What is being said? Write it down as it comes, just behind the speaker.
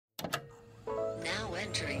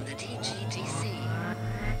entering the DGDC.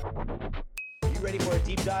 You ready for a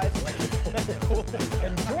deep dive?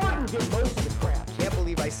 And Jordan did most of the crap. Can't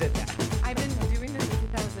believe I said that. I've been doing this since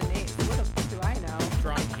 2008, so what the fuck do I know?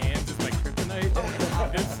 Drawing hands is like kryptonite.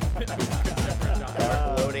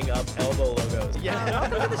 Loading up elbow logos.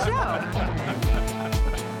 Welcome to the show.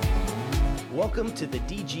 Welcome to the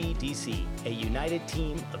DGDC, a united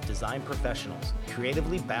team of design professionals,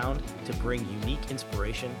 creatively bound to bring unique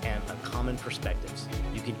inspiration and common perspectives.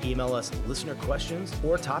 You can email us listener questions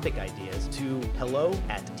or topic ideas to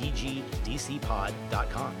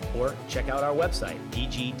hello@dgdcpod.com or check out our website,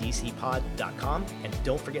 dgdcpod.com, and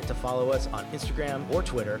don't forget to follow us on Instagram or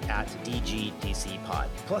Twitter @dgdcpod.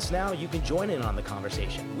 Plus now you can join in on the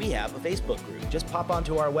conversation. We have a Facebook group. Just pop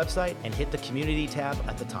onto our website and hit the community tab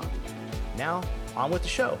at the top. Now, on with the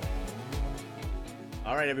show.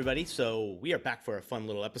 All right, everybody. So we are back for a fun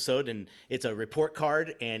little episode, and it's a report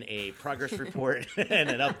card and a progress report and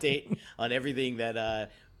an update on everything that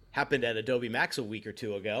happened at Adobe Max a week or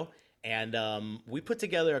two ago. And we put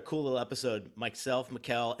together a cool little episode. Myself,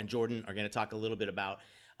 Mikkel, and Jordan are going to talk a little bit about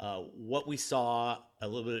what we saw, a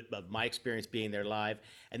little bit of my experience being there live.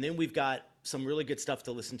 And then we've got some really good stuff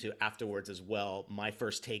to listen to afterwards as well. My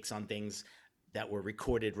first takes on things that were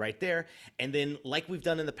recorded right there. And then like we've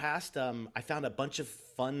done in the past, I found a bunch of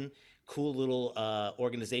fun, cool little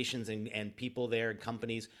organizations and people there and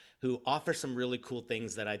companies who offer some really cool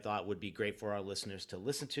things that I thought would be great for our listeners to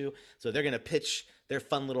listen to. So they're going to pitch their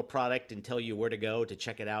fun little product and tell you where to go to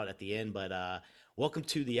check it out at the end. But welcome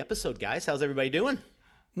to the episode, guys. How's everybody doing?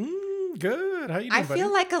 Good. How you doing, I buddy?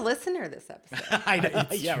 feel like a listener this episode I know.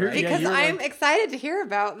 Yeah, true. right? Yeah, because you're I'm like- excited to hear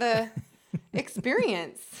about the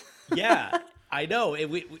experience. Yeah, I know. It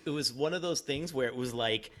was one of those things where it was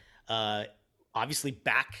like, obviously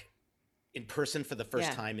back in person for the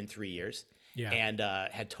first time in 3 years. Yeah. And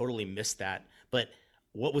had totally missed that. But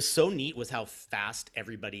what was so neat was how fast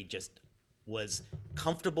everybody just was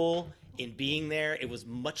comfortable in being there. It was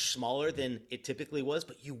much smaller than it typically was,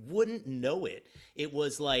 but you wouldn't know it. It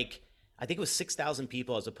was like, I think it was 6,000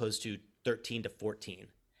 people as opposed to 13 to 14.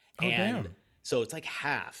 Oh, and damn. so it's like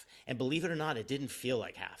half. And believe it or not, it didn't feel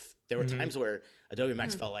like half. There were times where Adobe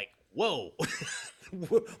Max felt like, whoa,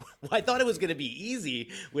 I thought it was going to be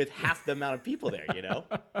easy with half the amount of people there, you know?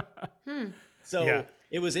 So Yeah.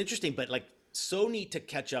 it was interesting, but like so neat to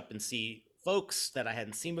catch up and see folks that I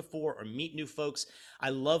hadn't seen before or meet new folks.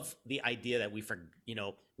 I love the idea that we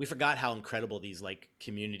forgot how incredible these like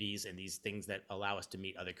communities and these things that allow us to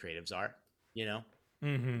meet other creatives are, you know?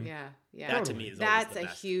 Mm-hmm. Yeah. That to me is always That's the a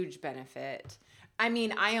best. huge benefit. I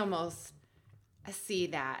mean, I almost see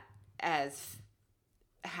that as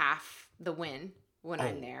half the win when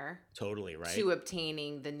I'm there Totally, right? to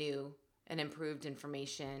obtaining the new and improved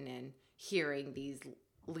information and hearing these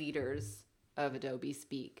leaders of Adobe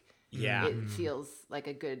speak. Yeah. It feels like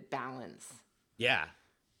a good balance. Yeah.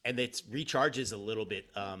 And it recharges a little bit.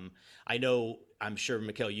 I know, I'm sure,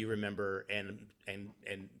 Mikkel, you remember, and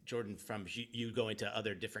Jordan, from you going to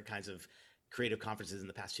other different kinds of creative conferences in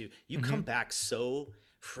the past too. You come back so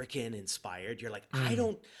freaking inspired. You're like, I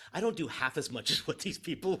don't do half as much as what these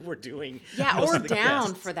people were doing. Yeah, most or of the down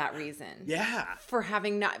guests. for that reason. Yeah. For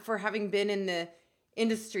having been in the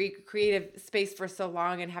industry creative space for so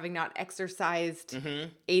long and having not exercised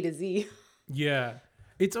A to Z. Yeah.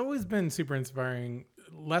 It's always been super inspiring.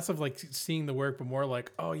 Less of like seeing the work, but more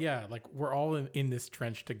like, oh yeah, like we're all in this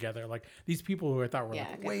trench together. Like these people who I thought were Yeah,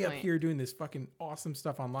 like good way up point. here doing this fucking awesome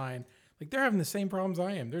stuff online. Like they're having the same problems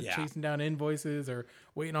I am. They're Yeah. chasing down invoices or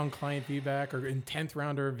waiting on client feedback or in 10th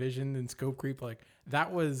round of revision and scope creep. Like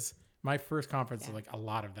that was my first conference. So like a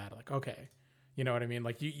lot of that, like, okay. You know what I mean?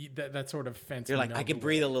 Like that sort of fence. You're like, I can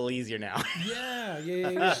breathe a little easier now.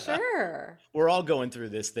 Yeah. Sure. We're all going through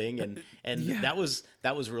this thing, and Yeah. that was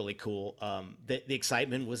really cool. The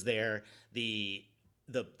excitement was there. The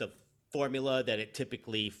formula that it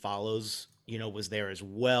typically follows, was there as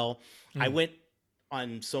well. I went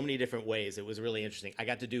on so many different ways. It was really interesting. I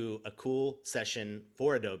got to do a cool session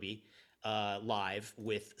for Adobe live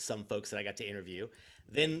with some folks that I got to interview.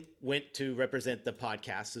 Then went to represent the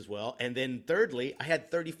podcast as well. And then thirdly, I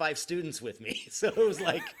had 35 students with me. So it was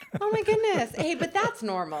like, Oh my goodness. Hey, but that's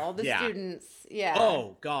normal. The Yeah. students, yeah.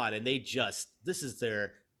 oh God. And this is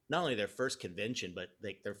not only their first convention, but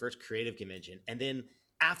like their first creative convention. And then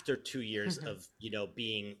after 2 years of,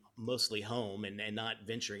 being mostly home and not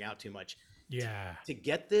venturing out too much, Yeah. to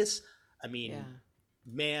get this, I mean, Yeah.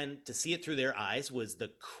 man, to see it through their eyes was the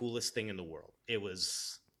coolest thing in the world. It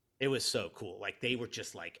was so cool. Like they were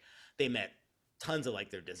just like, they met tons of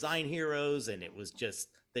like their design heroes, and it was just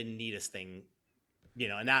the neatest thing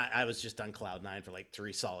and I was just on cloud 9 for like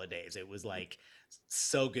 3 solid days. It was like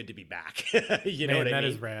so good to be back. You know Man, what I that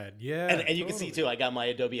mean? is rad. Yeah. And you can see too, I got my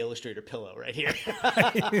Adobe Illustrator pillow right here.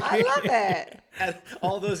 I love it. And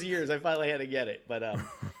all those years, I finally had to get it. But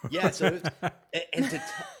yeah, so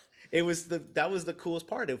that was the coolest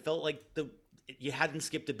part. It felt like you hadn't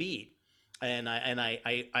skipped a beat, and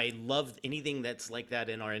I loved anything that's like that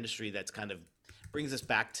in our industry. That's kind of brings us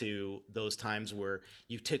back to those times where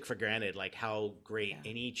you took for granted like how great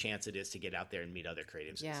any chance it is to get out there and meet other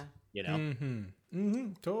creatives. Yeah. You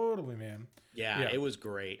know? Totally, man. Yeah, it was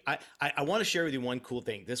great. I want to share with you one cool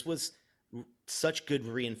thing. This was such good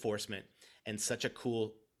reinforcement and such a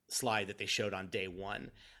cool slide that they showed on day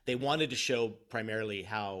one. They wanted to show primarily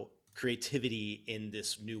how creativity in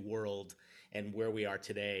this new world and where we are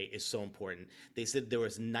today is so important. They said there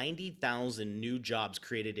was 90,000 new jobs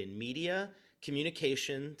created in media,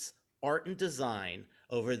 communications, art, and design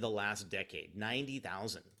over the last decade.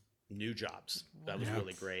 90,000 new jobs. That was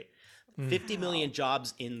really great. 50 million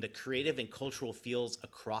jobs in the creative and cultural fields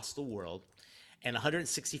across the world, and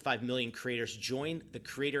 165 million creators joined the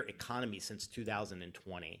creator economy since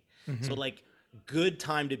 2020. So like, good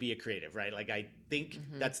time to be a creative, right? Like, I think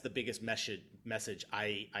that's the biggest message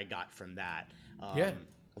I got from that. I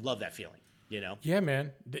love that feeling, Yeah,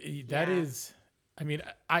 man. That is, I mean,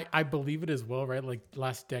 I believe it as well, right? Like,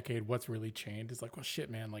 last decade, what's really changed is like, well,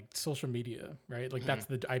 shit, man, like social media, right? Like that's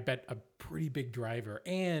I bet a pretty big driver,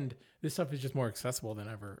 and this stuff is just more accessible than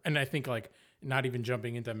ever. And I think like, not even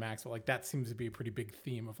jumping into Max, but like that seems to be a pretty big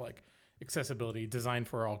theme of like accessibility, design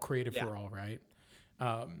for all, creative for all, right?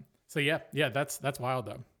 So yeah, that's wild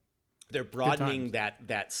though. They're broadening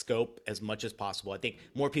that scope as much as possible. I think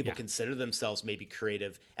more people consider themselves maybe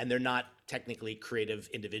creative, and they're not technically creative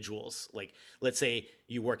individuals. Like, let's say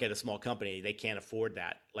you work at a small company, they can't afford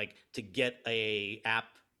that. Like, to get a app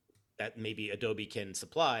that maybe Adobe can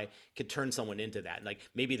supply could turn someone into that. Like,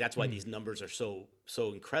 maybe that's why these numbers are so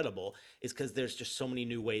incredible, is because there's just so many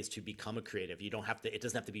new ways to become a creative. You don't have to. It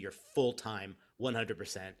doesn't have to be your full-time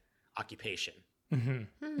 100% occupation.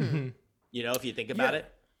 If you think about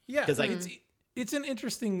it. Yeah, because like it's an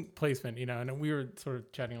interesting placement, and we were sort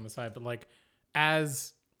of chatting on the side, but like,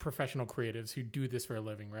 as professional creatives who do this for a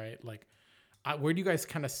living, right? Like, where do you guys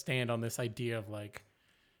kind of stand on this idea of like,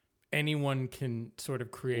 anyone can sort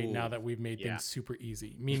of create now that we've made things super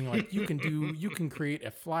easy? Meaning like, you can create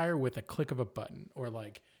a flyer with a click of a button, or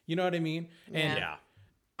like, you know what I mean? And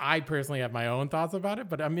I personally have my own thoughts about it,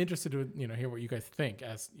 but I'm interested to hear what you guys think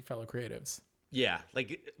as fellow creatives. Yeah,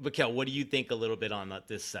 like, Mikkel, what do you think a little bit on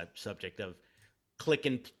this subject of click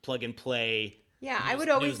and plug and play? Yeah, I would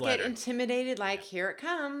always get intimidated, like, here it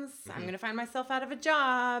comes. I'm going to find myself out of a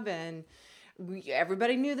job, and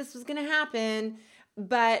everybody knew this was going to happen.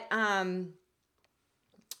 But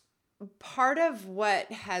part of what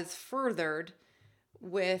has furthered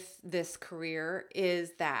with this career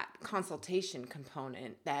is that consultation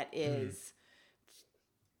component that is...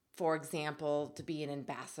 For example, to be an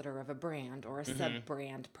ambassador of a brand or a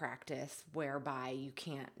sub-brand practice, whereby you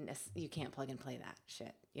can't plug and play that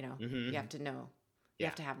shit. You have to know, you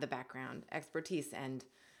have to have the background expertise and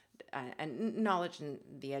knowledge and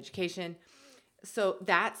the education. So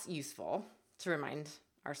that's useful to remind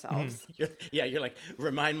ourselves. You're like,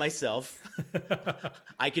 remind myself.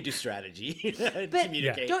 I could do strategy. But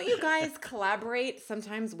communicate. Don't you guys collaborate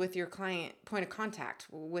sometimes with your client point of contact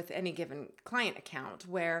with any given client account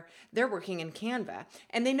where they're working in Canva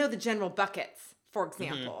and they know the general buckets, for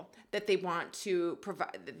example, that they want to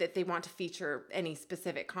provide, that they want to feature any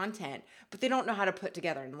specific content, but they don't know how to put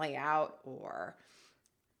together and lay out or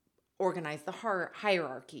organize the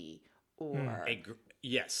hierarchy or...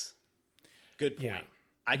 Yes. Good point. Yeah.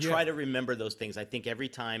 I try to remember those things. I think every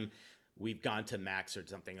time we've gone to Max or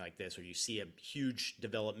something like this, or you see a huge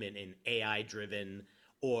development in AI-driven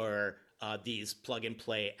or these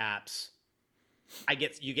plug-and-play apps,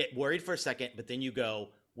 you get worried for a second, but then you go,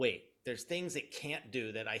 wait, there's things it can't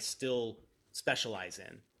do that I still specialize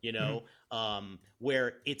in,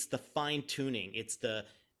 where it's the fine-tuning. It's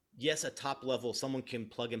yes, a top level, someone can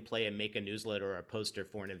plug and play and make a newsletter or a poster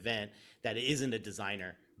for an event that isn't a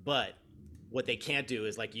designer, but what they can't do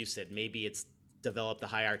is, like you said, maybe it's develop the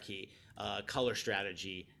hierarchy, color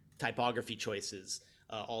strategy, typography choices,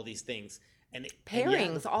 all these things, and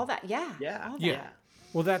pairings, all that. Yeah.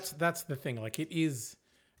 Well, that's the thing. Like, it is,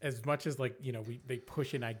 as much as like they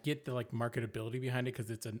push it. And I get the like marketability behind it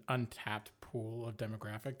because it's an untapped pool of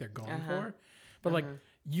demographic they're going for, But like,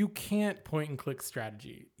 you can't point and click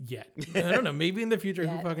strategy yet. I don't know. Maybe in the future,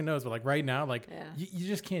 who fucking knows? But like right now, like you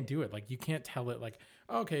just can't do it. Like you can't tell it like,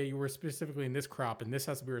 okay, you were specifically in this crop and this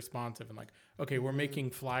has to be responsive. And like, okay, we're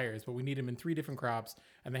making flyers, but we need them in 3 different crops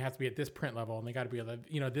and they have to be at this print level and they got to be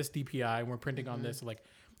at, this DPI and we're printing on this. So like,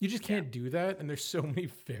 you just can't do that. And there's so many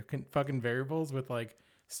fucking variables with like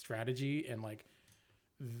strategy and like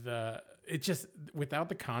it just, without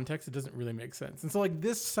the context, it doesn't really make sense. And so like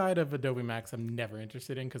this side of Adobe Max, I'm never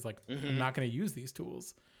interested in because like I'm not going to use these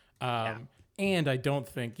tools. And I don't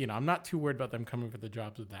think, I'm not too worried about them coming for the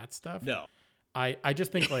jobs with that stuff. No. I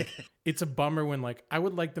just think like it's a bummer when like I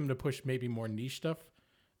would like them to push maybe more niche stuff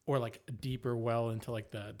or like deeper well into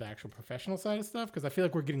like the actual professional side of stuff. Cause I feel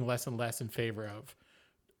like we're getting less and less in favor of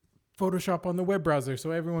Photoshop on the web browser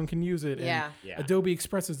so everyone can use it. And Adobe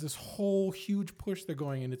Express is this whole huge push they're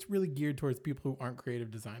going, and it's really geared towards people who aren't creative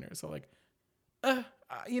designers. So like,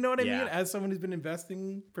 you know what I mean? As someone who's been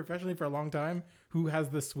investing professionally for a long time, who has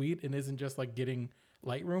the suite and isn't just like getting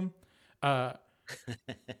Lightroom, I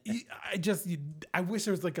wish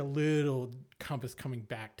there was like a little compass coming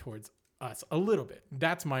back towards us a little bit.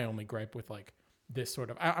 That's my only gripe with like this sort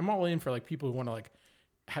of, I'm all in for like people who want to like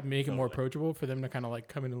make it more approachable for them to kind of like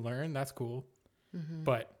come in and learn. That's cool.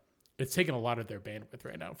 But it's taking a lot of their bandwidth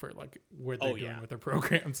right now for like what they're doing with their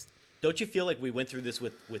programs. Don't you feel like we went through this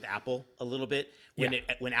with Apple a little bit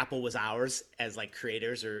when Apple was ours as like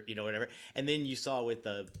creators or whatever, and then you saw with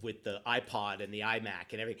the iPod and the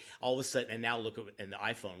iMac and everything, all of a sudden, and now look at in the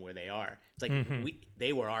iPhone where they are. It's like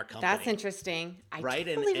they were our company. That's interesting. I right?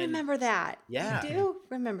 totally remember that. Yeah, I do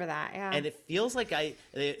remember that. Yeah, and it feels like I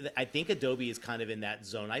think Adobe is kind of in that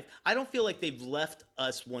zone. I don't feel like they've left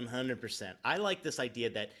us 100%. I like this idea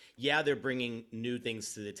that they're bringing new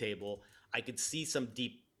things to the table. I could see some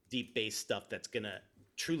deep based stuff that's going to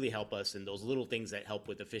truly help us, and those little things that help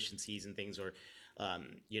with efficiencies and things, or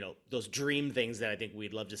those dream things that I think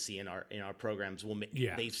we'd love to see in our programs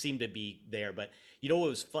they seem to be there. But what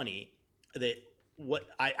was funny, that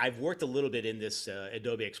I've worked a little bit in this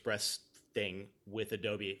Adobe Express thing with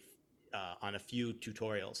Adobe on a few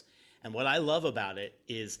tutorials, and what I love about it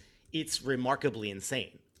is it's remarkably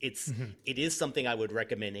insane. It is something I would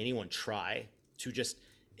recommend anyone try to just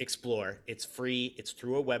explore. It's free. It's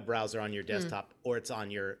through a web browser on your desktop, or it's on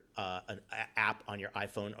your an app on your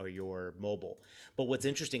iPhone or your mobile. But what's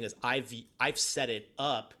interesting is I've set it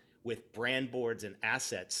up with brand boards and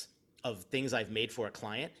assets of things I've made for a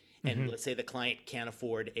client. And let's say the client can't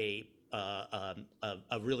afford a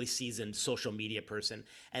really seasoned social media person,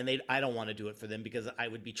 and I don't want to do it for them because I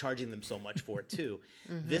would be charging them so much for it too.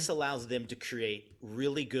 This allows them to create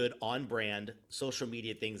really good on brand social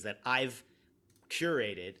media things that I've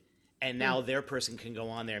curated, and now their person can go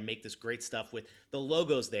on there and make this great stuff with the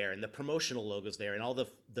logos there and the promotional logos there and all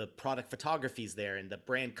the product photographies there and the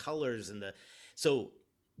brand colors and so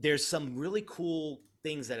there's some really cool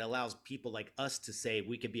things that allows people like us to say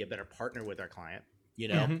we could be a better partner with our client,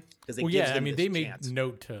 because it gives them they chance. made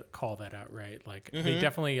note to call that out, right? Like they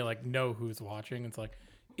definitely like know who's watching. It's like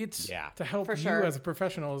it's to help you as a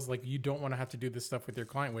professional. Is like you don't want to have to do this stuff with your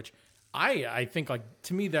client, which I think, like,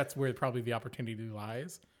 to me, that's where probably the opportunity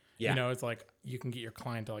lies. It's like you can get your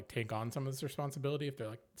client to like take on some of this responsibility if they're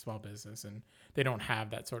like small business and they don't have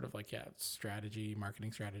that sort of like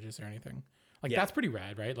marketing strategist or anything. Like that's pretty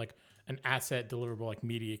rad, right? Like an asset deliverable like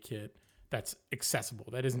media kit that's accessible.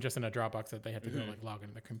 That isn't just in a Dropbox that they have to go like log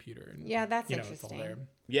into the computer. And, that's interesting. It's all there.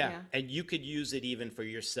 Yeah, and you could use it even for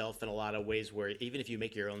yourself in a lot of ways, where even if you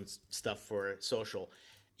make your own stuff for social,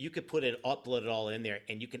 you could upload it all in there,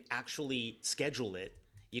 and you can actually schedule it.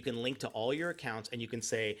 You can link to all your accounts, and you can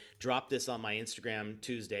say, drop this on my Instagram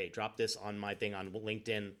Tuesday, drop this on my thing on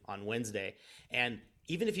LinkedIn on Wednesday. And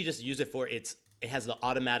even if you just use it it has the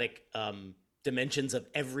automatic dimensions of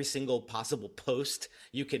every single possible post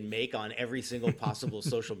you can make on every single possible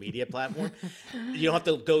social media platform. You don't have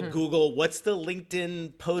to go Google what's the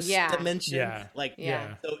LinkedIn post dimension.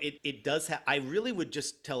 So it does have. I really would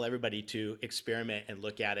just tell everybody to experiment and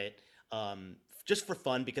look at it just for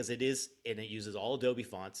fun, because it uses all Adobe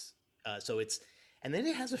fonts. And then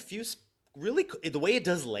it has a few really the way it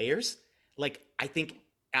does layers. Like I think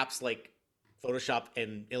apps like Photoshop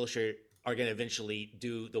and Illustrator are going to eventually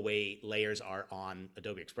do the way layers are on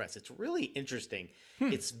Adobe Express. It's really interesting.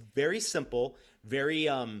 It's very simple, very,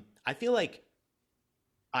 I feel like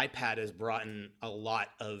iPad has brought in a lot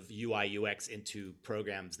of UI UX into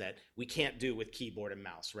programs that we can't do with keyboard and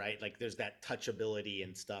mouse, right? Like there's that touchability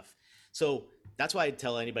and stuff. So that's why I'd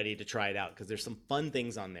tell anybody to try it out, because there's some fun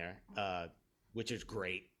things on there, which is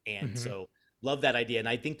great. And so love that idea. And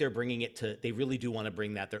I think they're bringing it they really do want to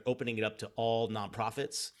bring that. They're opening it up to all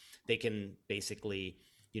nonprofits. they can basically,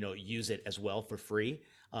 use it as well for free.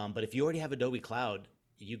 But if you already have Adobe Cloud,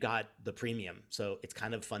 you got the premium. So it's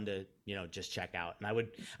kind of fun to, just check out. And I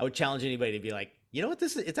would challenge anybody to be like, you know what,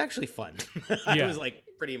 it's actually fun. I was like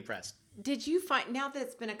pretty impressed. Did you find, now that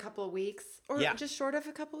it's been a couple of weeks or just short of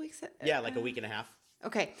a couple of weeks? Yeah, like a week and a half.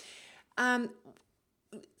 Okay. I'm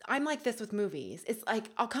like this with movies. It's like,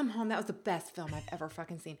 I'll come home. That was the best film I've ever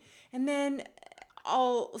fucking seen. And then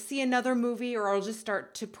I'll see another movie, or I'll just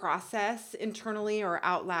start to process internally or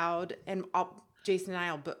out loud. And Jason and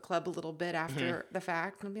I will book club a little bit after the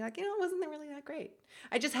fact and be like, wasn't that really that great?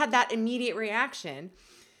 I just had that immediate reaction.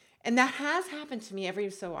 And that has happened to me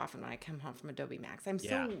every so often when I come home from Adobe Max. I'm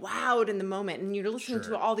so wowed in the moment, and you're listening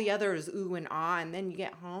to all the others ooh and ah, and then you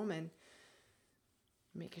get home and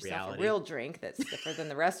make yourself a real drink that's different than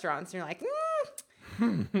the restaurants. And you're like,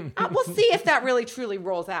 we'll see if that really truly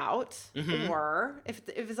rolls out, or if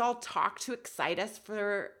it's all talk to excite us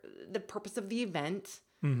for the purpose of the event.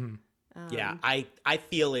 I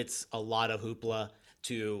feel it's a lot of hoopla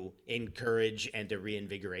to encourage and to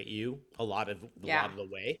reinvigorate you a lot of the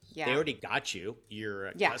way. They already got you. You're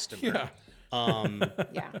a customer.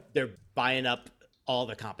 They're buying up all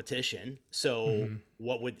the competition. So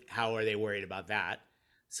how are they worried about that?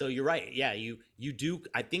 So you're right. Yeah, you do.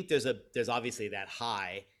 I think there's obviously that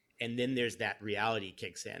high, and then there's that reality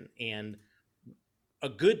kicks in. And a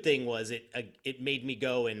good thing was it made me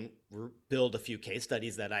go and build a few case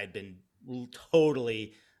studies that I'd been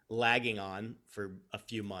totally lagging on for a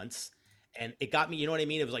few months, and it got me, you know what I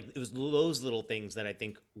mean? It was those little things that I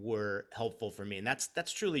think were helpful for me. And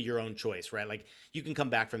that's truly your own choice, right? Like, you can come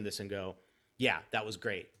back from this and go, yeah, that was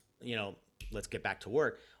great, let's get back to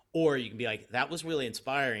work. Or you can be like, that was really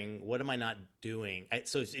inspiring, what am I not doing?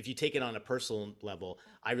 So if you take it on a personal level,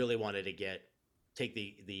 I really wanted to take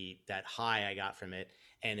that high I got from it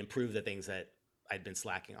and improve the things that I'd been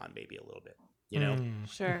slacking on maybe a little bit.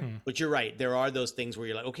 Sure. But you're right. There are those things where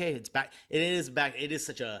you're like, okay, it's back. It is back. It is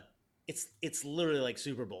it's literally like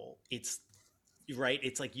Super Bowl. It's right.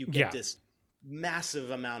 It's like you get this massive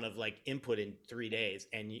amount of like input in 3 days,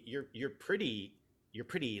 and you're pretty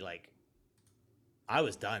like, I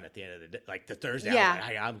was done at the end of the day, like the Thursday.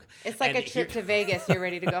 Yeah. It's like a trip to Vegas. You're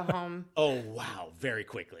ready to go home. Oh, wow. Very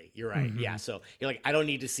quickly. You're right. Yeah. So you're like, I don't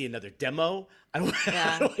need to see another demo.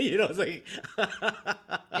 It's like,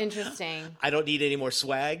 interesting. I don't need any more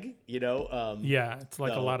swag, it's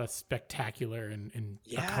like a lot of spectacular in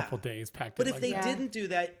a couple days packed. But if they didn't do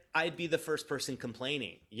that, I'd be the first person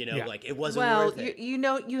complaining, like it wasn't worth it.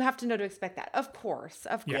 You have to know to expect that. Of course.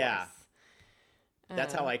 Yeah.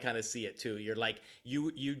 That's how I kind of see it too. You're like,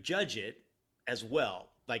 you judge it as well.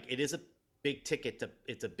 Like, it is a big ticket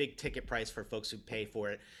it's a big ticket price for folks who pay for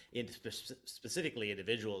it, specifically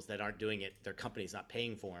individuals that aren't doing it. Their company's not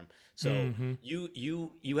paying for them. So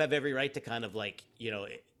you have every right to kind of like,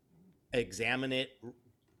 examine it,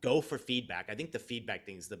 go for feedback. I think the feedback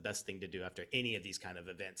thing is the best thing to do after any of these kind of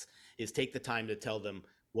events, is take the time to tell them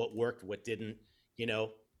what worked, what didn't,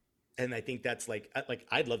 And I think that's like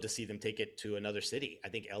I'd love to see them take it to another city. I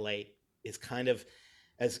think LA is kind of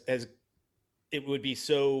as it would be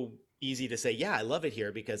so easy to say, yeah, I love it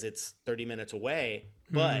here because it's 30 minutes away.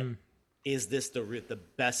 But is this the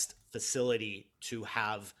best facility to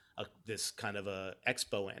have this kind of a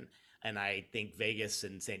expo in? And I think Vegas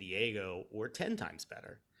and San Diego were 10 times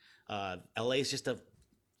better. LA is just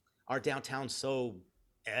our downtown's so,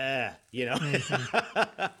 it's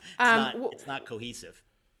not cohesive.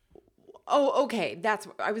 Oh, okay. That's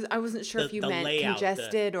I wasn't sure if you meant layout,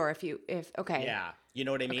 congested or if okay. Yeah, you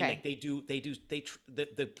know what I mean. Okay. Like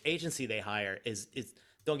the agency they hire is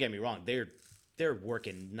don't get me wrong, they're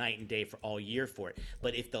working night and day for all year for it.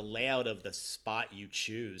 But if the layout of the spot you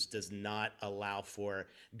choose does not allow for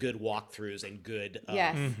good walkthroughs and good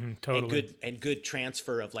totally and good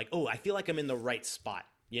transfer of like, oh, I feel like I'm in the right spot.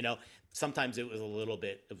 Sometimes it was a little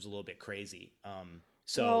bit crazy.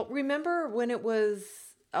 Well, remember when it was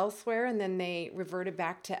elsewhere and then they reverted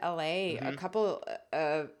back to LA a couple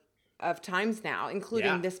of times now,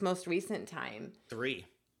 including this most recent time. 3.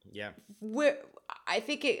 Yeah. Where I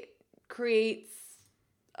think it creates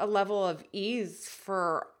a level of ease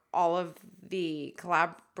for all of the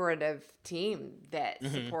collaborative team that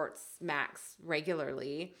supports Max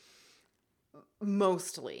regularly.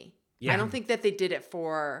 Mostly. Yeah. I don't think that they did it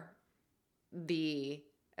for the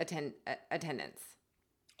attendance.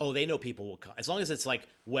 Oh, they know people will come. As long as it's like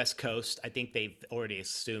West Coast, I think they've already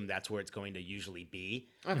assumed that's where it's going to usually be.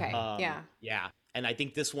 Okay. Yeah. And I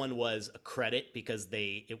think this one was a credit because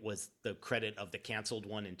it was the credit of the canceled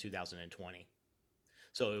one in 2020.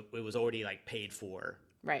 So it was already like paid for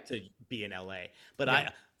to be in LA.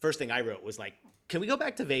 But first thing I wrote was like, can we go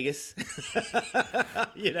back to Vegas?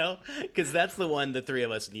 Because that's the one the three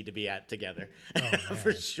of us need to be at together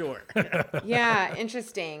for sure. Yeah,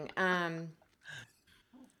 interesting. But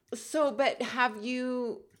have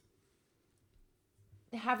you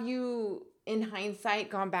in hindsight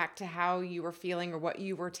gone back to how you were feeling or what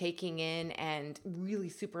you were taking in and really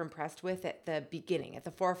super impressed with at the beginning, at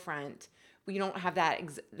the forefront, where you don't have that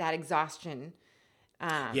exhaustion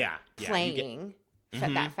playing,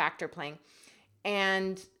 that factor playing?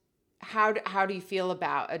 And how do you feel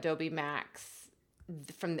about Adobe Max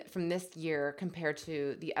from this year compared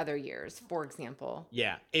to the other years, for example?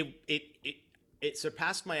 Yeah, it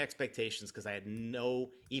surpassed my expectations because I had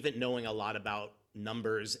even knowing a lot about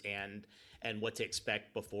numbers and what to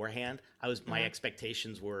expect beforehand. My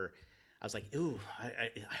expectations were, I was like, ooh, I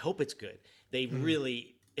hope it's good. They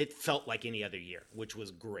really, it felt like any other year, which was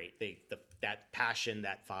great. That passion,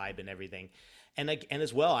 that vibe, and everything. And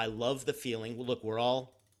as well, I love the feeling. Look, we're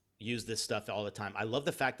all use this stuff all the time. I love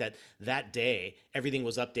the fact that day everything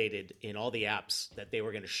was updated in all the apps that they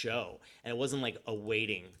were going to show, and it wasn't like a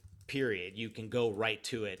waiting period. You can go right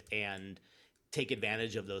to it and take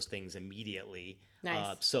advantage of those things immediately.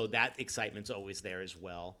 Nice. So that excitement's always there as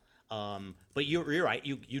well. But you're right.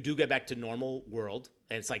 You do get back to normal world,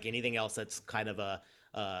 and it's like anything else that's kind of a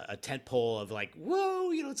tent pole of like,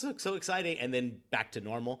 whoa, it's so exciting, and then back to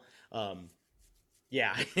normal.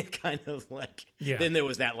 Yeah, kind of like, then there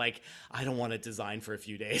was that like, I don't want to design for a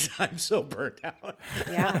few days. I'm so burnt out.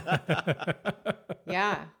 Yeah.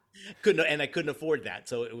 Yeah. I couldn't afford that.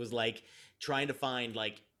 So it was like trying to find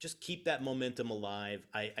like, just keep that momentum alive.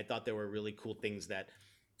 I thought there were really cool things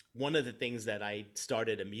one of the things that I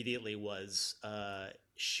started immediately was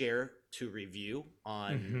share to review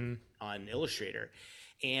on Illustrator.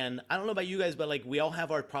 And I don't know about you guys, but like we all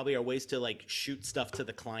have probably our ways to like shoot stuff to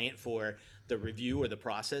the client for the review or the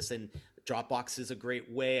process. And Dropbox is a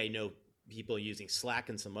great way. I know people are using Slack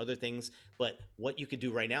and some other things, but what you could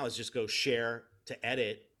do right now is just go share to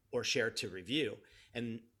edit or share to review.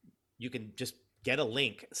 And you can just get a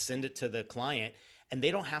link, send it to the client, and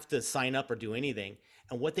they don't have to sign up or do anything.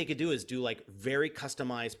 And what they could do is do like very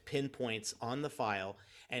customized pinpoints on the file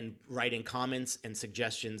and write in comments and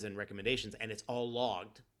suggestions and recommendations, and it's all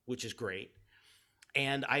logged, which is great.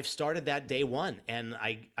 And I've started that day one, and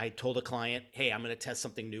I told a client, hey, I'm going to test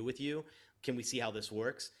something new with you. Can we see how this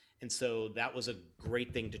works? And so that was a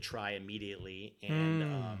great thing to try immediately.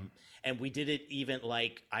 And we did it even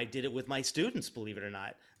like I did it with my students, believe it or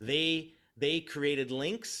not. They created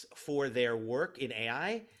links for their work in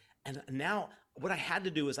AI. And now what I had to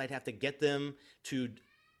do is I'd have to get them to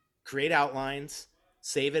create outlines,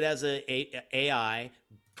 save it as a AI,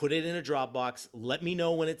 put it in a Dropbox, let me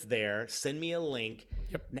know when it's there, send me a link.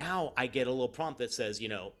 Yep. Now I get a little prompt that says,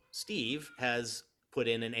 Steve has put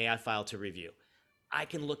in an AI file to review. I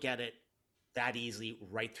can look at it that easily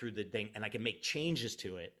right through the thing, and I can make changes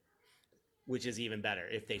to it, which is even better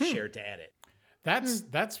if they shared to edit.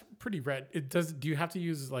 That's pretty rad. Do you have to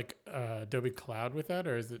use like Adobe Cloud with that,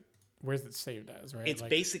 or where's it saved as, right? It's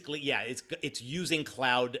basically, it's using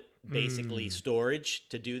cloud basically storage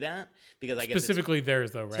to do that, because I guess specifically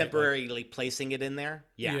theirs though, right? Temporarily placing it in there.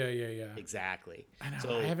 Yeah. Exactly. I know.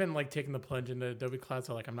 So I haven't like taken the plunge into Adobe Cloud,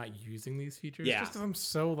 so like I'm not using these features. Yeah. Just because I'm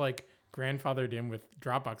so like grandfathered in with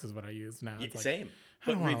Dropbox is what I use now. It's like, same.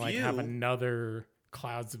 I don't want to like have another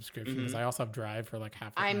cloud subscription because I also have Drive for like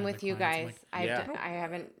half. I'm with you guys. Like, I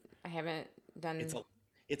haven't done.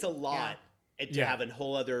 It's a lot. To have a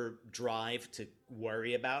whole other drive to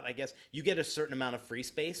worry about. I guess you get a certain amount of free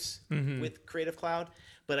space with Creative Cloud,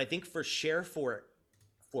 but I think for share for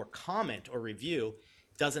comment or review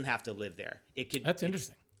doesn't have to live there. It could. That's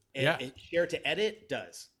interesting. Share to edit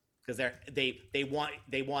does, because they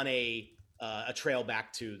want a trail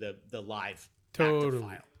back to the live active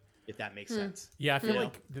file, if that makes sense. Yeah, I feel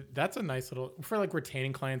like that's a nice little for like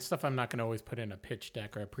retaining clients stuff. I'm not going to always put in a pitch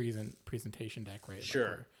deck or a presentation deck, right? Sure.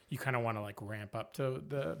 Like, you kind of want to like ramp up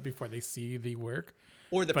to before they see the work.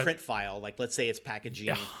 Or the print file, like let's say it's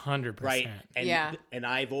packaging. 100%. Right. And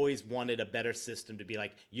I've always wanted a better system to be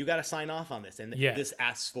like, you got to sign off on this. And this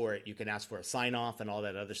asks for it. You can ask for a sign off and all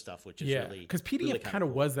that other stuff, which is really because PDF really kind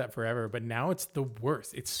of was that forever, but now it's the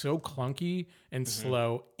worst. It's so clunky and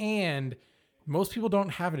slow, and most people don't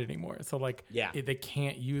have it anymore. So like they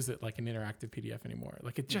can't use it like an interactive PDF anymore.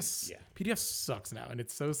 Like it just PDF sucks now, and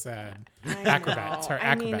it's so sad.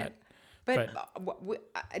 Acrobat.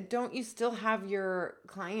 But don't you still have your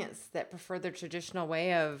clients that prefer the traditional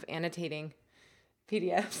way of annotating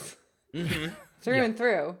PDFs through and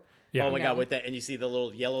through? Yeah. Oh my God, with that, and you see the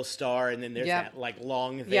little yellow star, and then there's that like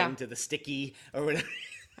long thing to the sticky or whatever.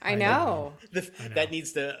 I know. That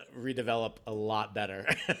needs to redevelop a lot better.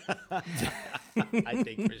 I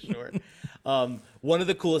think for sure. One of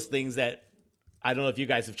the coolest things that, I don't know if you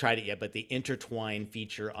guys have tried it yet, but the intertwine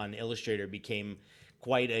feature on Illustrator became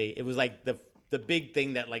it was like the big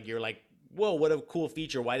thing that like, you're like, whoa, what a cool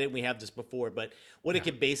feature. Why didn't we have this before? But what it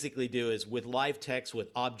can basically do is with live text, with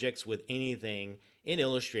objects, with anything in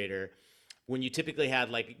Illustrator, when you typically had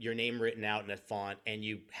like your name written out in a font and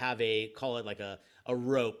you have call it like a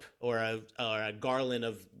rope or a garland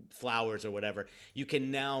of flowers or whatever, you can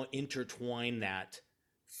now intertwine that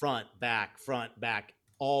front, back,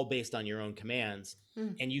 all based on your own commands.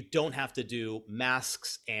 And you don't have to do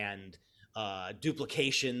masks and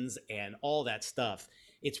duplications and all that stuff.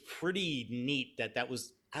 It's pretty neat that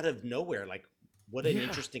was out of nowhere. Like, what an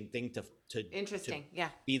interesting thing to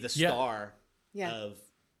be the star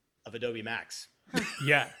of Adobe Max.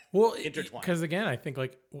 Yeah. Well, intertwined. Because again, I think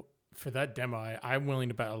like for that demo, I'm willing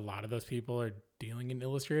to bet a lot of those people are dealing in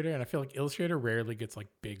Illustrator, and I feel like Illustrator rarely gets like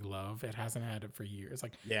big love. It hasn't had it for years.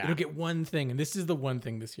 Like, it'll get one thing, and this is the one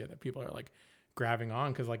thing this year that people are like grabbing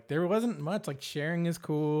on, because like there wasn't much. Like, sharing is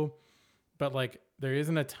cool, but like there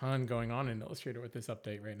isn't a ton going on in Illustrator with this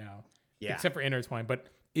update right now. Yeah. Except for intertwine, but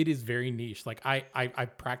it is very niche. Like I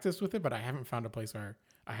practiced with it, but I haven't found a place where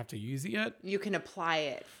I have to use it yet. You can apply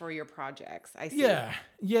it for your projects. I see. Yeah.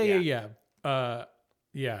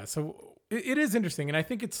 So it is interesting. And I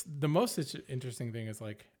think it's the most interesting thing is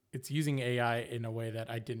like, it's using AI in a way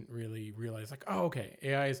that I didn't really realize, like, oh, okay.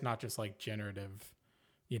 AI is not just like generative,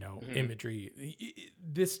 imagery.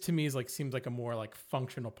 This to me is like, seems like a more like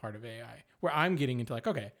functional part of AI, where I'm getting into like,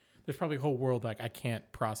 okay, there's probably a whole world like I can't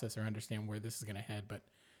process or understand where this is going to head, but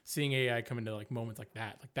seeing AI come into like moments like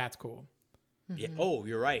that's cool. Yeah. Oh,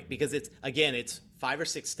 you're right. Because it's 5 or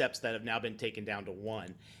 6 steps that have now been taken down to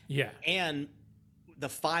 1. Yeah. And the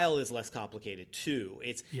file is less complicated too.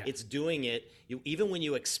 It's doing it. Even when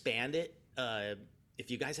you expand it, if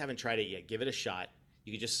you guys haven't tried it yet, give it a shot.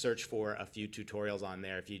 You can just search for a few tutorials on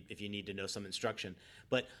there if you need to know some instruction.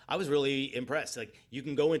 But I was really impressed. Like, you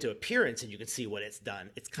can go into appearance and you can see what it's done.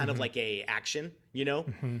 It's kind of like a action,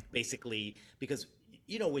 basically, because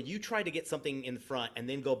when you try to get something in front and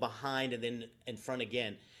then go behind and then in front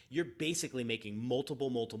again, you're basically making multiple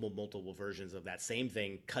versions of that same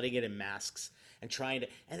thing, cutting it in masks and trying to,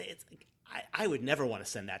 and it's, I would never want to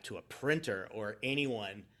send that to a printer or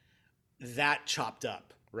anyone that chopped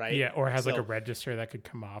up. Right. Yeah. Or has like a register that could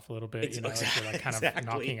come off a little bit, like kind of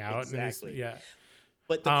knocking out. Exactly. Yeah.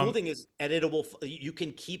 But the cool thing is editable. You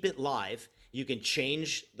can keep it live. You can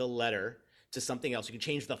change the letter to something else. You can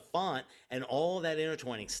change the font, and all that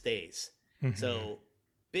intertwining stays. So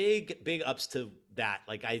big ups to that.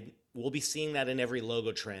 Like, we'll be seeing that in every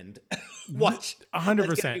logo trend. Watch 100%.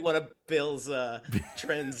 That's gonna be one of Bill's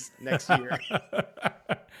trends next year.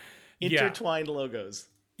 Intertwined logos.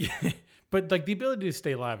 But like the ability to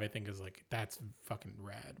stay live, I think is like, that's fucking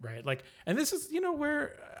rad, right? Like, and this is,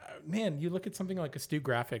 where, man, you look at something like Astute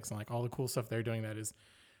Graphics and like all the cool stuff they're doing that is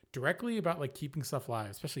directly about like keeping stuff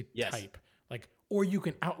live, especially type. Like, or you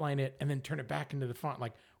can outline it and then turn it back into the font.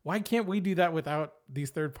 Like, why can't we do that without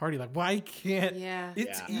these third party? Like, why can't?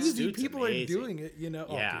 It's easy. Astute's People amazing. are doing it.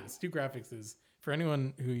 Astute Graphics is, for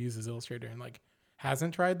anyone who uses Illustrator and like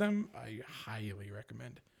hasn't tried them, I highly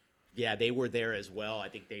recommend. Yeah, they were there as well. I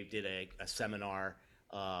think they did a seminar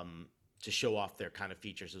to show off their kind of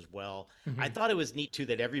features as well. I thought it was neat too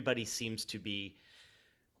that everybody seems to be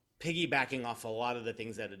piggybacking off a lot of the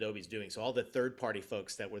things that Adobe's doing. So all the third-party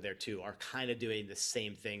folks that were there too are kind of doing the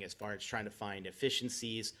same thing as far as trying to find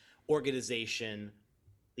efficiencies, organization.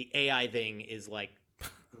 The AI thing is like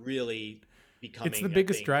really becoming it's the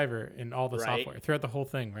biggest driver in all the software throughout the whole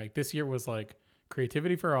thing, right? This year was like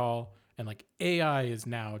creativity for all. And like AI is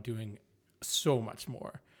now doing so much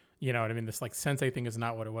more. You know what I mean? This like Sensei thing is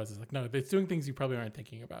not what it was. It's like, no, it's doing things you probably aren't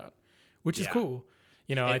thinking about, which is cool.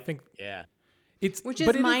 I think it's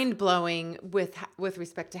mind blowing with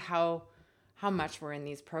respect to how much we're in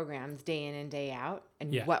these programs day in and day out,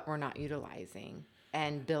 and what we're not utilizing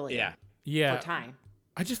and billing for time.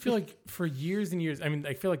 I just feel like for years and years, I mean,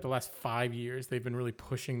 I feel like the last 5 years they've been really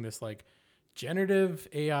pushing this like generative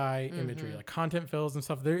AI imagery, like content fills and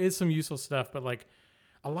stuff. There is some useful stuff, but like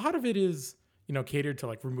a lot of it is, catered to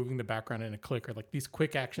like removing the background in a click or like these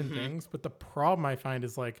quick action things. But the problem I find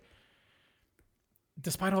is like,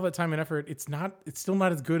 despite all that time and effort, it's still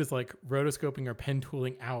not as good as like rotoscoping or pen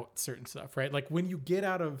tooling out certain stuff, right? Like when you get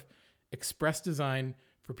out of Express Design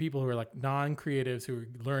for people who are like non-creatives who are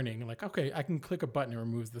learning, like, okay, I can click a button and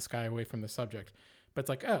removes the sky away from the subject. But it's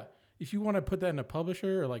like, if you want to put that in a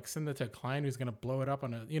publisher or like send that to a client who's going to blow it up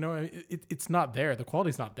on it's not there. The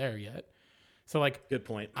quality's not there yet. So like, Good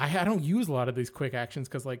point. I don't use a lot of these quick actions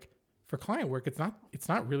because like for client work, it's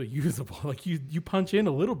not really usable. Like you punch in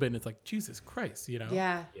a little bit and it's like, Jesus Christ, you know?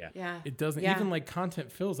 Yeah. Yeah. Yeah. It doesn't even like content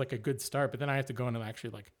feels like a good start, but then I have to go in and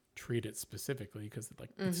actually like treat it specifically because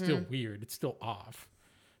like it's still weird. It's still off.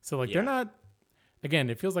 So like they're not, again,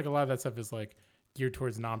 it feels like a lot of that stuff is like geared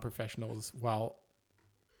towards non-professionals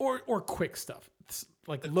or quick stuff. It's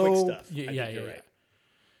like low quick stuff. Yeah. I think you're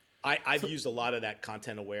right. I've used a lot of that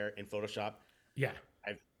content aware in Photoshop. Yeah.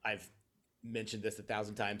 I've mentioned this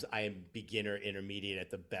 1,000 times. I am beginner, intermediate at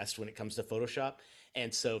the best when it comes to Photoshop.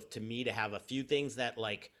 And so to me, to have a few things that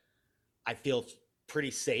like, I feel pretty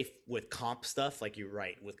safe with comp stuff. Like you're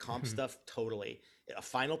right with comp stuff. Totally. A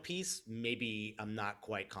final piece, maybe I'm not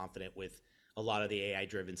quite confident with a lot of the AI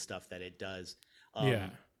driven stuff that it does.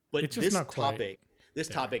 But it's just this not quite topic,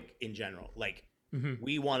 topic in general, like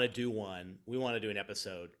we want to do an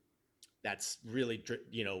episode that's really,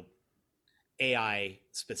 AI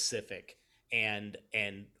specific. And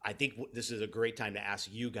I think this is a great time to ask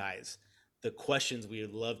you guys the questions we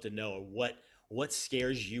would love to know are what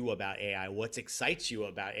scares you about AI? What excites you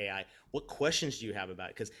about AI? What questions do you have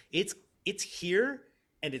about it? Because it's here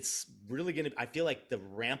and it's really going to, I feel like the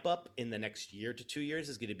ramp up in the next year to 2 years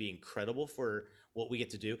is going to be incredible for what we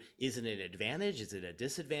get to do. Is it an advantage? Is it a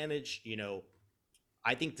disadvantage?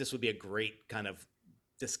 I think this would be a great kind of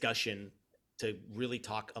discussion to really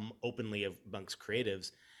talk openly amongst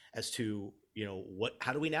creatives as to,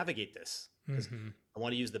 how do we navigate this? 'Cause I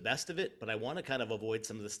want to use the best of it, but I want to kind of avoid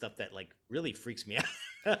some of the stuff that like really freaks me out.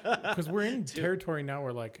 Because we're in territory now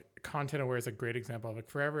where like content aware is a great example of like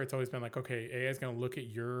forever. It's always been like, okay, AI is going to look at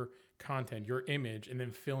your content, your image, and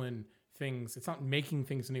then fill in things. It's not making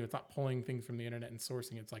things new. It's not pulling things from the internet and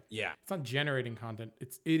sourcing. It's like, it's not generating content.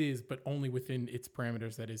 It is, but only within its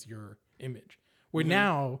parameters. That is your image. Where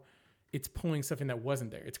now it's pulling stuff in that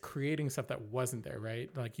wasn't there. It's creating stuff that wasn't there, right?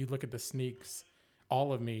 Like you look at the sneaks,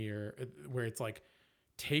 All of Me, or where it's like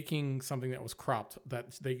taking something that was cropped.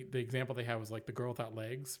 That the example they had was like the girl without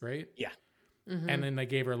legs, right? Yeah. And then they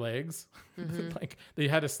gave her legs. Like they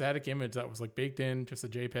had a static image that was like baked in, just a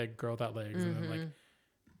JPEG girl without legs, and then like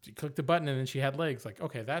she clicked the button and then she had legs. Like,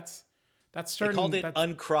 okay, that's starting. They called it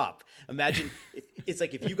uncrop. Imagine it's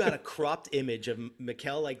like if you got a cropped image of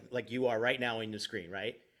Mikkel like you are right now on your screen,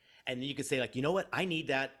 right? And then you could say like, you know what? I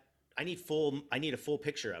need a full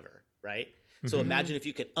picture of her, right? So imagine if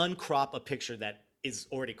you could uncrop a picture that is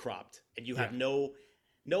already cropped and you have no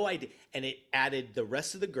idea, and it added the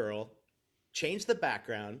rest of the girl, changed the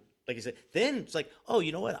background, like you said. Then it's like, oh,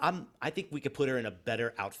 you know what? I think we could put her in a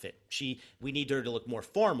better outfit. We need her to look more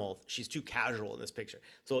formal. She's too casual in this picture.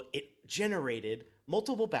 So it generated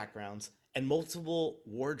multiple backgrounds and multiple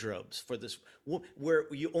wardrobes for this, where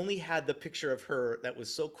you only had the picture of her that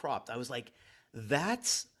was so cropped. I was like,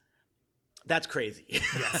 that's crazy.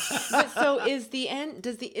 But so is the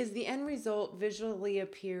end result visually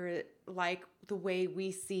appear like the way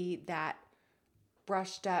we see that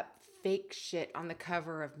brushed up fake shit on the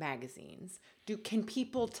cover of magazines? Can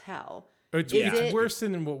people tell? It's worse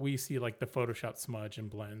than what we see, like the Photoshop smudge and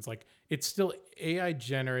blends. Like it's still AI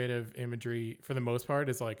generative imagery for the most part.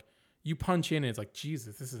 Is like you punch in and it's like,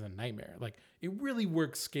 Jesus, this is a nightmare. Like it really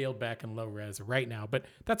works scaled back and low res right now, but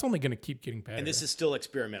that's only going to keep getting better. And this is still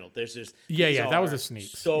experimental. There's that was a sneak.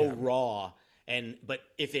 So raw. But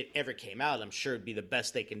if it ever came out, I'm sure it'd be the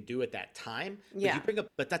best they can do at that time.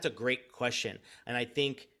 But that's a great question. And I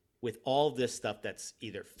think with all this stuff that's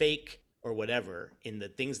either fake or whatever in the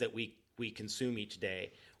things that we consume each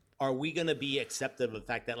day, are we going to be accepting of the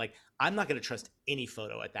fact that like, I'm not going to trust any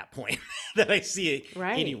photo at that point that I see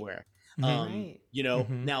anywhere. Now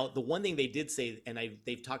the one thing they did say, and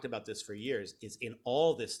they've talked about this for years, is in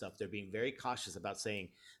all this stuff, they're being very cautious about saying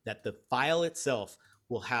that the file itself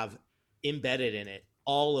will have embedded in it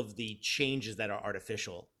all of the changes that are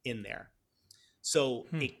artificial in there. So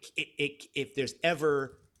if there's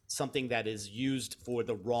ever something that is used for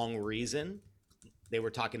the wrong reason, they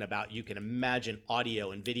were talking about, you can imagine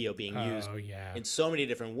audio and video being used in so many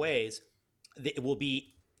different ways. It will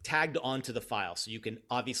be tagged onto the file. So you can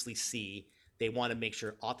obviously see they want to make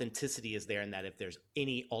sure authenticity is there, and that if there's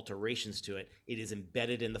any alterations to it, it is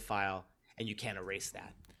embedded in the file and you can't erase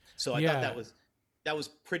that. So I thought that was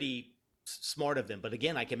pretty smart of them. But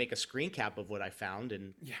again, I can make a screen cap of what I found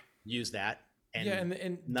and use that. And,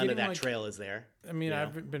 and none of that trail is there. I mean,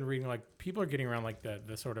 I've been reading like people are getting around like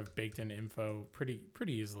the sort of baked in info pretty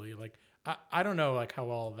easily. Like I don't know like how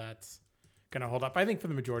all that's gonna hold up. I think for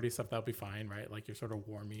the majority of stuff that'll be fine, right? Like your sort of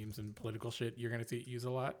war memes and political shit, you're gonna see it use a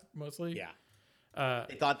lot mostly. Yeah.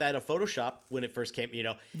 They thought that of Photoshop when it first came.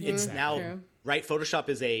 It's now right. Photoshop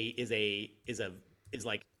is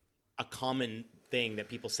like a common thing that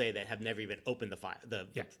people say that have never even opened the file,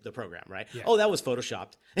 the program, right? Yeah. Oh, that was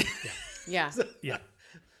photoshopped. Yeah. Yeah.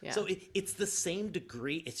 Yeah. So it's the same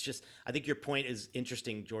degree. It's just, I think your point is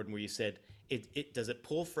interesting, Jordan, where you said it does it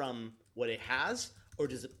pull from what it has, or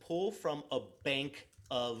does it pull from a bank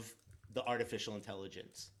of the artificial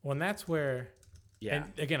intelligence? Well, and that's where, Yeah.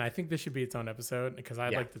 and again, I think this should be its own episode because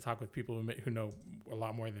I'd Yeah. like to talk with people who know a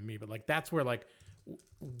lot more than me. But like, that's where like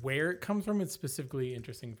where it comes from is specifically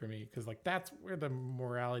interesting for me because like that's where the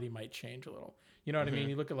morality might change a little. You know what I mean?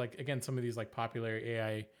 You look at like again some of these like popular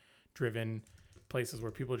AI driven places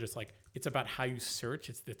where people are just like it's about how you search,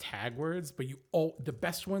 it's the tag words, but the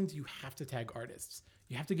best ones you have to tag artists.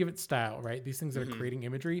 You have to give it style, right? These things that are creating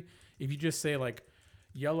imagery. If you just say like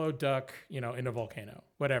yellow duck, in a volcano,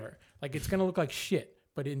 whatever, like it's gonna look like shit.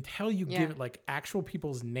 But until you give it like actual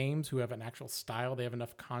people's names who have an actual style, they have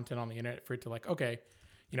enough content on the internet for it to like, okay,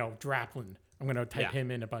 Draplin, I'm gonna type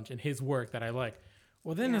him in a bunch and his work that I like.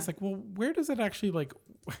 Well, then it's like, well, where does it actually like?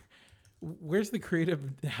 Where's the creative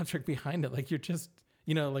abstract behind it? Like you're just,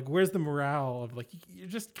 like where's the morale of like you're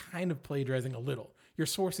just kind of plagiarizing a little. Your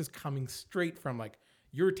source is coming straight from like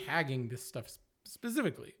you're tagging this stuff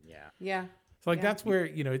specifically. Yeah. Yeah. So like that's where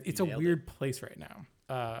it's a weird place right now.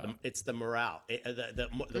 It's the morale,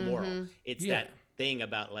 the moral. It's that thing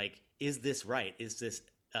about like, is this right? Is this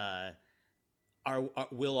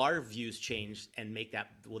will our views change and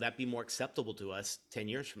will that be more acceptable to us 10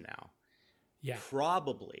 years from now? Yeah,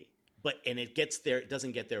 probably. But it gets there. It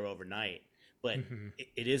doesn't get there overnight. But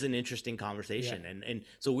it is an interesting conversation, and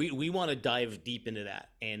so we want to dive deep into that.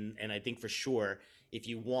 And I think for sure, if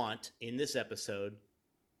you want in this episode,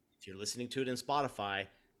 if you're listening to it in Spotify,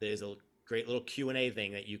 there's a great little Q&A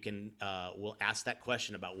thing that you can we'll ask that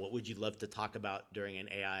question about what would you love to talk about during an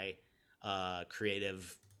AI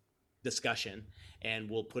creative discussion, and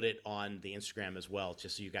we'll put it on the Instagram as well,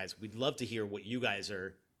 just so you guys, we'd love to hear what you guys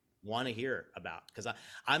want to hear about, because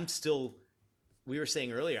I'm still, we were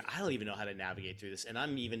saying earlier, I don't even know how to navigate through this, and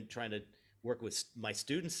I'm even trying to work with my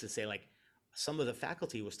students to say, like, some of the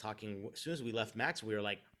faculty was talking as soon as we left Max, we were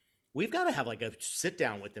like, we've got to have like a sit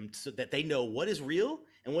down with them so that they know what is real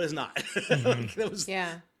and what is not. Like, that was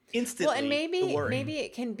instantly. Well, and maybe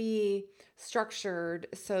it can be structured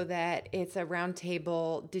so that it's a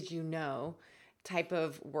roundtable, did you know, type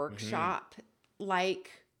of workshop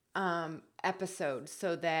like episode,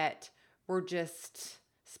 so that we're just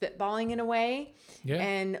spitballing in a way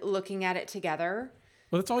and looking at it together.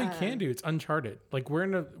 Well, that's all you can do. It's uncharted. Like we're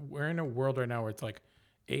in a world right now where it's like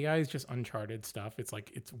AI is just uncharted stuff. It's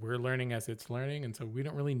like we're learning as it's learning, and so we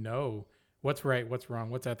don't really know what's right, what's wrong,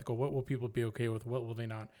 what's ethical, what will people be okay with, what will they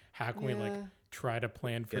not? How can we like try to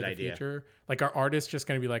plan for the future? Like our artists just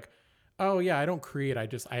going to be like, oh yeah, I don't create. I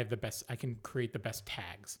have the best. I can create the best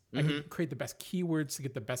tags. I can create the best keywords to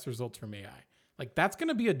get the best results from AI. Like that's going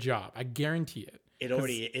to be a job. I guarantee it. I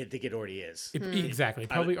think it already is. Exactly. It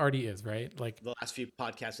probably already is, right? Like the last few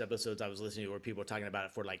podcast episodes I was listening to where people were talking about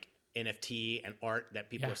it for like NFT and art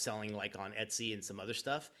that people are selling like on Etsy and some other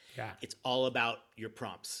stuff. Yeah. It's all about your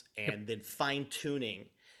prompts and then fine tuning.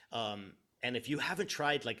 And if you haven't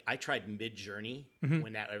tried, like I tried Mid-Journey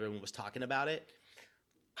when everyone was talking about it,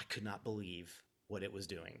 I could not believe what it was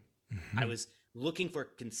doing. I was looking for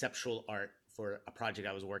conceptual art for a project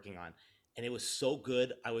I was working on, and it was so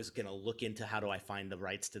good. I was going to look into how do I find the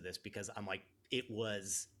rights to this, because I'm like, it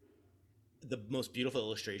was the most beautiful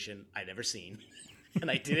illustration I'd ever seen. And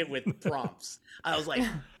I did it with prompts. I was like,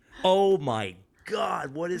 oh my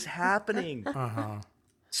God, what is happening?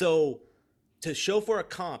 So to show for a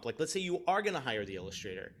comp, like let's say you are going to hire the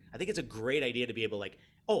illustrator, I think it's a great idea to be able to like,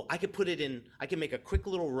 oh, I could put it in, I can make a quick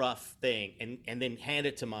little rough thing and then hand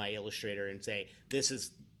it to my illustrator and say, this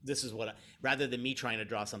is what rather than me trying to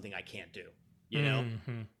draw something I can't do, you know?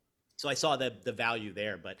 So I saw the value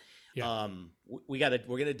there, but we're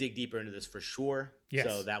going to dig deeper into this for sure. Yes.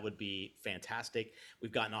 So that would be fantastic.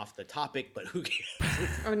 We've gotten off the topic, but who cares?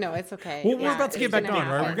 Oh no, it's okay. Well, we're about to get back on,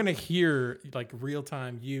 right? We're going to hear like real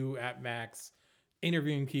time, you at Max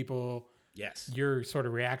interviewing people. Yes. Your sort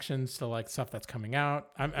of reactions to like stuff that's coming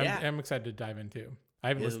out. I'm excited to dive into. I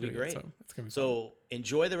haven't listened to it yet, so it's going to be fun.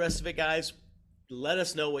 Enjoy the rest of it, guys. Let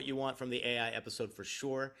us know what you want from the AI episode for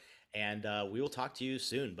sure. And we will talk to you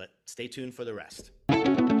soon, but stay tuned for the rest.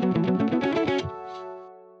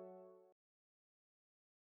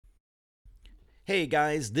 Hey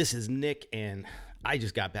guys, this is Nick, and I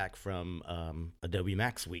just got back from Adobe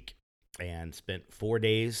Max Week and spent 4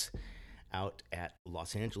 days out at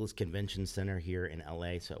Los Angeles Convention Center here in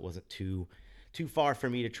LA, so it wasn't too far for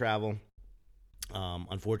me to travel.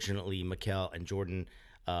 Unfortunately, Mikkel and Jordan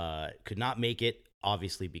could not make it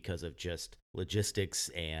obviously because of just logistics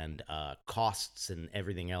and costs and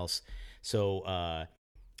everything else. So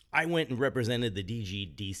I went and represented the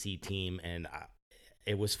DGDC team, and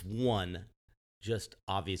it was one, just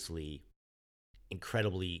obviously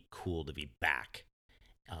incredibly cool to be back.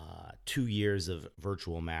 2 years of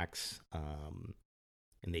virtual Max,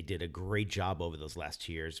 and they did a great job over those last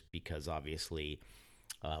 2 years because obviously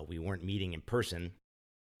we weren't meeting in person.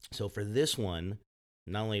 So for this one,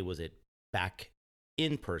 not only was it back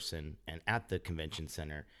in person and at the convention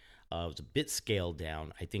center, it was a bit scaled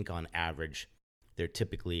down. I think on average, they're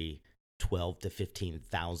typically 12 to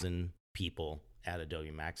 15,000 people at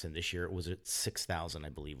Adobe Max, and this year it was at 6,000, I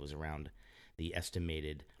believe, was around the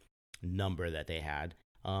estimated number that they had.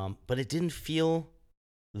 But it didn't feel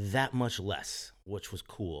that much less, which was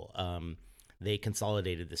cool. They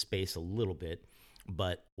consolidated the space a little bit,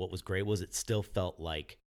 but what was great was it still felt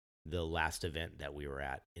like the last event that we were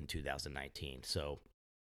at in 2019. So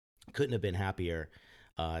couldn't have been happier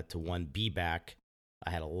to be back.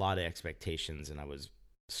 I had a lot of expectations, and I was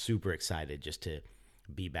super excited just to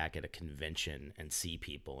be back at a convention and see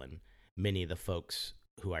people. And many of the folks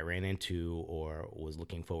who I ran into or was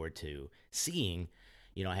looking forward to seeing,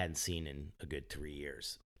 I hadn't seen in a good 3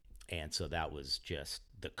 years. And so that was just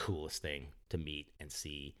the coolest thing to meet and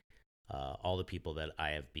see all the people that I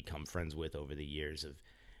have become friends with over the years of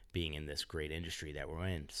being in this great industry that we're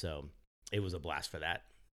in. So it was a blast for that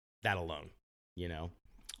alone,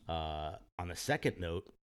 On the second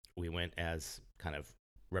note, we went as kind of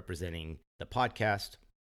representing the podcast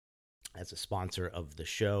as a sponsor of the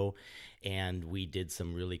show, and we did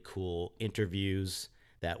some really cool interviews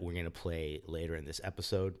that we're going to play later in this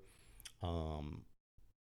episode.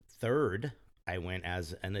 Third, I went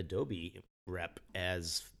as an Adobe rep,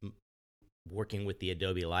 as working with the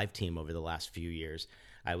Adobe Live team over the last few years.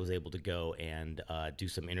 I was able to go and do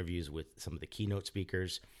some interviews with some of the keynote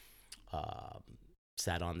speakers,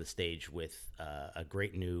 sat on the stage with a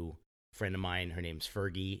great new friend of mine. Her name's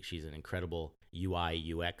Fergie. She's an incredible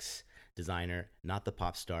UI UX designer, not the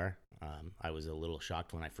pop star. I was a little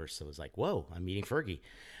shocked when I first was like, whoa, I'm meeting Fergie.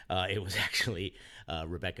 It was actually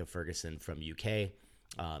Rebecca Ferguson from UK.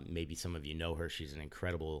 Maybe some of you know her. She's an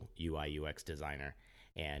incredible UI UX designer,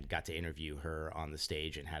 and got to interview her on the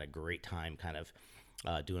stage and had a great time kind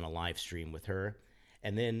of doing a live stream with her.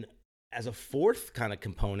 And then as a fourth kind of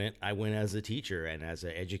component, I went as a teacher and as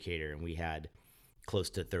an educator, and we had close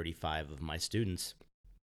to 35 of my students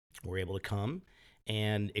were able to come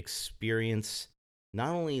and experience not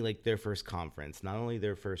only like their first conference, not only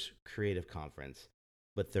their first creative conference,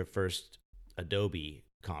 but their first Adobe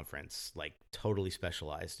conference, like totally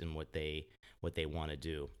specialized in what they want to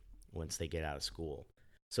do once they get out of school.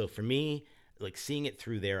 So for me, like seeing it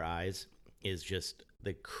through their eyes is just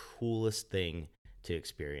the coolest thing to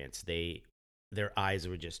experience. Their eyes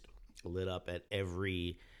were just lit up at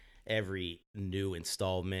every new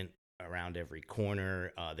installment, around every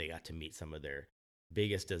corner. They got to meet some of their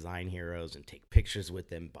biggest design heroes and take pictures with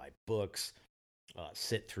them, buy books,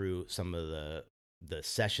 sit through some of the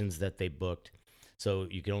sessions that they booked. So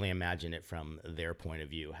you can only imagine it from their point of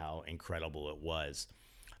view, how incredible it was.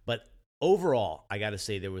 But overall, I got to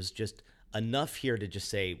say there was just enough here to just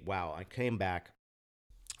say, wow, I came back.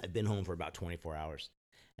 I've been home for about 24 hours,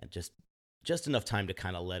 and just enough time to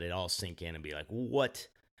kind of let it all sink in and be like, what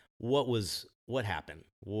happened?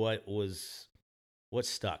 What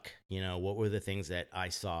stuck? What were the things that I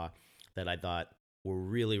saw that I thought were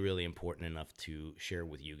really, really important enough to share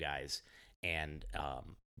with you guys and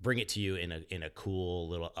bring it to you in a cool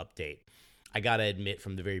little update. I got to admit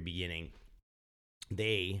from the very beginning,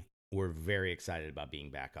 they were very excited about being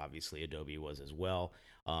back. Obviously, Adobe was as well.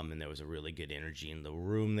 And there was a really good energy in the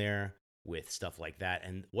room there with stuff like that.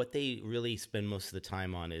 And what they really spend most of the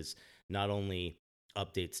time on is not only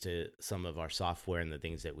updates to some of our software and the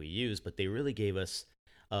things that we use, but they really gave us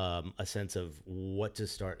a sense of what to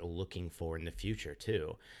start looking for in the future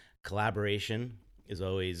too. Collaboration is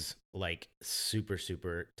always like super,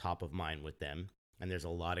 super top of mind with them. And there's a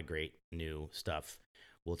lot of great new stuff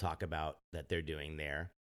we'll talk about that they're doing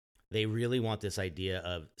there. They really want this idea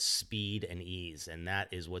of speed and ease, and that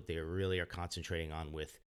is what they really are concentrating on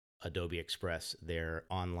with Adobe Express, their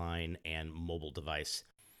online and mobile device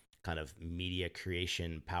kind of media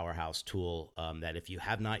creation powerhouse tool that if you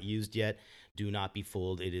have not used yet, do not be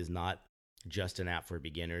fooled. It is not just an app for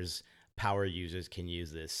beginners. Power users can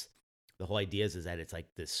use this. The whole idea is that it's like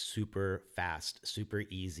this super fast, super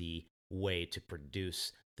easy way to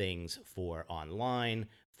produce things for online,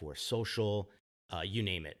 for social, you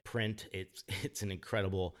name it, print. It's an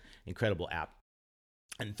incredible app.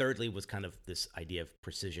 And thirdly was kind of this idea of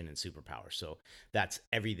precision and superpower. So that's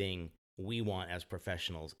everything we want as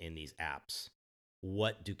professionals in these apps.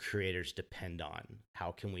 What do creators depend on?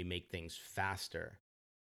 How can we make things faster,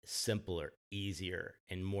 simpler, easier,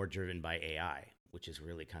 and more driven by AI, which is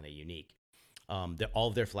really kind of unique. All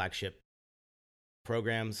of their flagship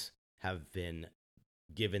programs have been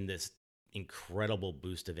given this incredible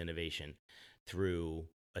boost of innovation through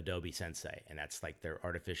Adobe Sensei, and that's like their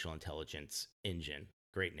artificial intelligence engine.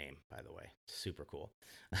 Great name, by the way. Super cool.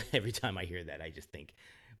 Every time I hear that, I just think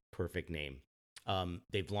perfect name.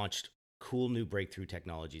 They've launched cool new breakthrough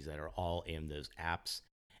technologies that are all in those apps,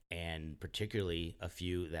 and particularly a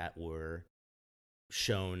few that were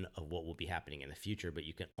shown of what will be happening in the future. But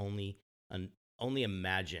you can only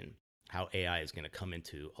imagine how AI is going to come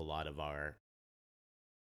into a lot of our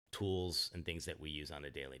tools and things that we use on a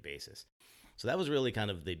daily basis. So that was really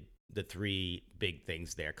kind of the three big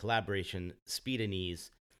things there: collaboration, speed and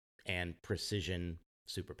ease, and precision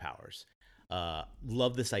superpowers.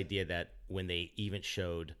 Love this idea that when they even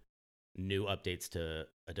showed new updates to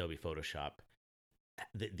Adobe Photoshop,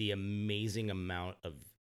 the amazing amount of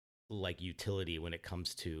like utility when it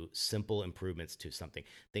comes to simple improvements to something,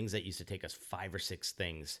 things that used to take us 5 or 6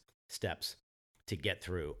 steps to get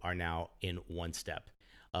through are now in one step.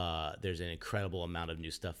 There's an incredible amount of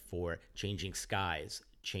new stuff for changing skies,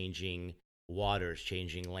 changing waters,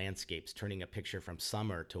 changing landscapes, turning a picture from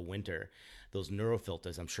summer to winter. Those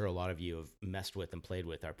neurofilters, I'm sure a lot of you have messed with and played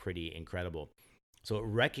with, are pretty incredible. So it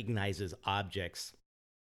recognizes objects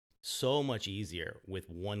so much easier with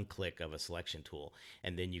one click of a selection tool,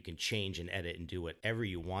 and then you can change and edit and do whatever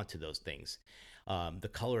you want to those things. The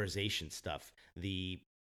colorization stuff, the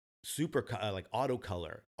like auto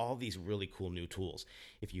color, all these really cool new tools.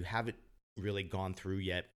 If you haven't really gone through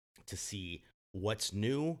yet to see what's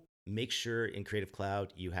new, make sure in Creative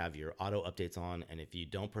Cloud you have your auto updates on. And if you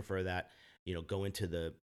don't prefer that, go into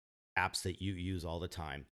the apps that you use all the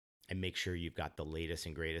time and make sure you've got the latest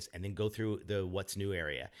and greatest, and then go through the what's new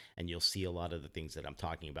area, and you'll see a lot of the things that I'm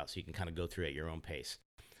talking about. So you can kind of go through at your own pace.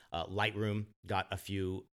 Lightroom got a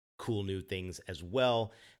few cool new things as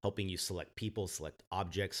well, helping you select people, select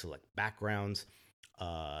objects, select backgrounds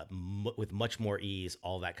with much more ease,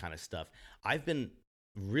 all that kind of stuff. I've been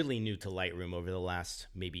really new to Lightroom over the last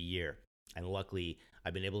maybe year, and luckily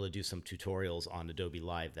I've been able to do some tutorials on Adobe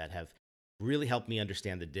Live that have really helped me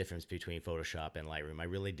understand the difference between Photoshop and Lightroom. I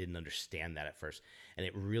really didn't understand that at first, and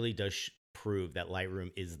it really does prove that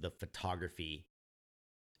Lightroom is the photography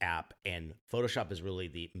app and Photoshop is really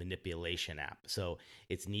the manipulation app. So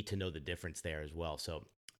it's neat to know the difference there as well. So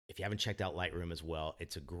if you haven't checked out Lightroom as well,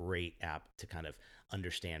 it's a great app to kind of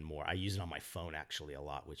understand more. I use it on my phone actually a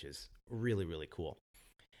lot, which is really, really cool.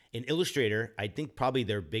 In Illustrator, I think probably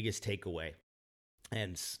their biggest takeaway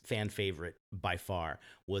and fan favorite by far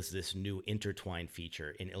was this new intertwine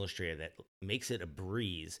feature in Illustrator that makes it a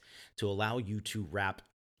breeze to allow you to wrap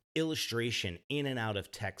illustration in and out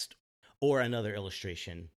of text or another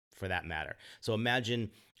illustration for that matter. So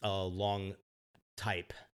imagine a long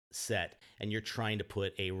type set and you're trying to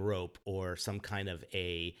put a rope or some kind of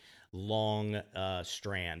a long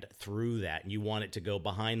strand through that, and you want it to go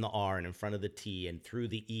behind the R and in front of the T and through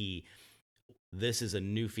the E. This is a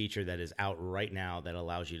new feature that is out right now that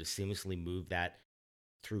allows you to seamlessly move that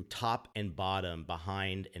through top and bottom,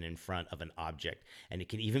 behind and in front of an object. And it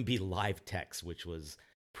can even be live text, which was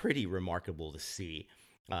pretty remarkable to see.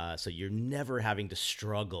 So you're never having to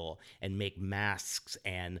struggle and make masks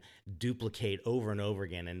and duplicate over and over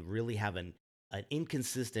again and really have an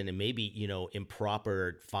inconsistent and maybe,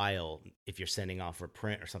 improper file if you're sending off for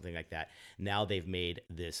print or something like that. Now they've made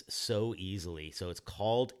this so easily. So it's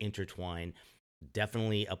called Intertwine.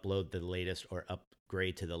 Definitely upload the latest or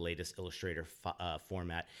upgrade to the latest Illustrator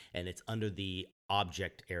format, and it's under the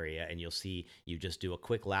object area, and you'll see you just do a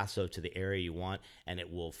quick lasso to the area you want, and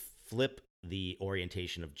it will flip the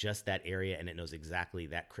orientation of just that area, and it knows exactly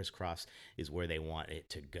that crisscross is where they want it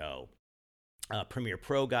to go. Premiere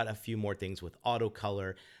Pro got a few more things with auto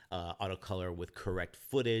color with correct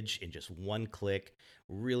footage in just one click.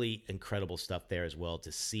 Really incredible stuff there as well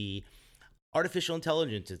to see. Artificial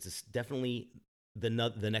intelligence is definitely the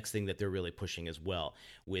next thing that they're really pushing as well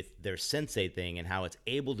with their Sensei thing and how it's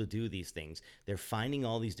able to do these things. They're finding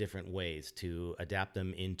all these different ways to adapt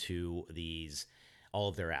them into all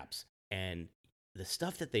of their apps. And the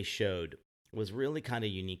stuff that they showed was really kind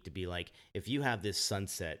of unique to be like, if you have this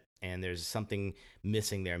sunset and there's something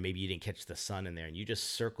missing there, maybe you didn't catch the sun in there, and you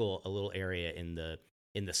just circle a little area in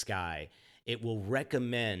the sky, it will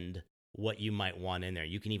recommend what you might want in there.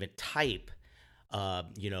 You can even type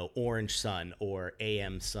orange sun or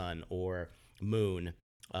AM sun or moon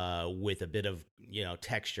with a bit of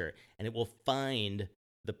texture, and it will find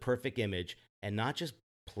the perfect image, and not just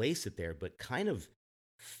place it there, but kind of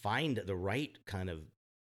find the right kind of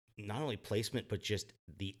not only placement, but just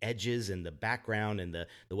the edges and the background and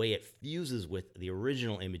the way it fuses with the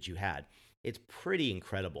original image you had. It's pretty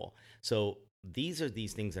incredible. So these are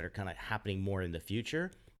these things that are kind of happening more in the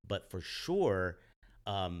future, but for sure,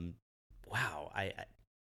 wow,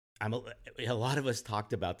 I'm a lot of us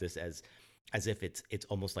talked about this as if it's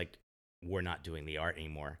almost like we're not doing the art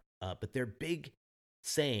anymore. But their big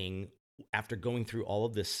saying after going through all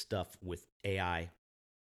of this stuff with AI,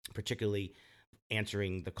 particularly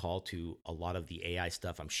answering the call to a lot of the AI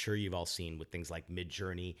stuff, I'm sure you've all seen with things like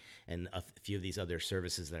Midjourney and a few of these other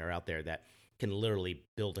services that are out there that can literally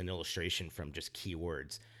build an illustration from just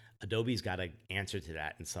keywords. Adobe's got to answer to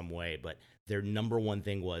that in some way, but their number one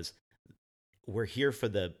thing was, we're here for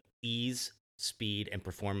the ease, speed, and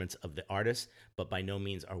performance of the artist, but by no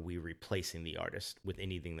means are we replacing the artist with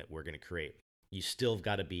anything that we're going to create. You still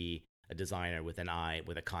got to be a designer with an eye,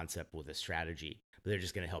 with a concept, with a strategy, but they're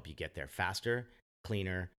just going to help you get there faster,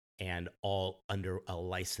 cleaner, and all under a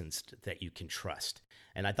license that you can trust.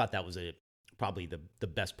 And I thought that was probably the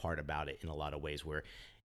best part about it in a lot of ways, where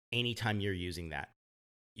anytime you're using that,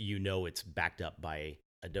 you know it's backed up by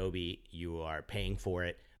Adobe, you are paying for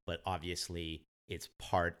it, but obviously it's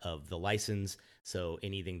part of the license. So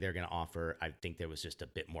anything they're going to offer, I think there was just a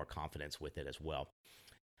bit more confidence with it as well.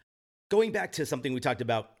 Going back to something we talked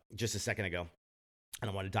about just a second ago, and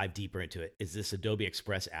I want to dive deeper into it, is this Adobe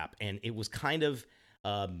Express app. And it was kind of,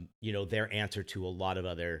 their answer to a lot of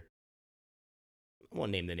other, I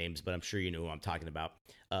won't name the names, but I'm sure you know who I'm talking about.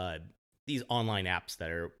 These online apps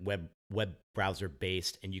that are web browser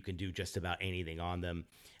based, and you can do just about anything on them.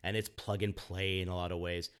 And it's plug and play in a lot of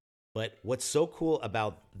ways. But what's so cool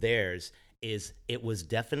about theirs is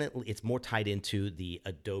it's more tied into the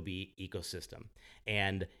Adobe ecosystem.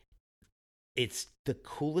 And it's the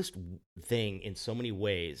coolest thing in so many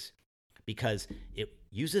ways, because it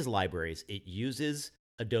uses libraries, it uses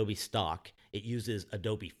Adobe stock, it uses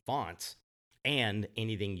Adobe fonts, and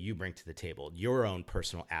anything you bring to the table, your own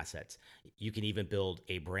personal assets. You can even build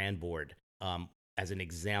a brand board. As an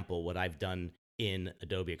example, what I've done in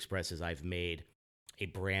Adobe Express is I've made a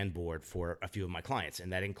brand board for a few of my clients,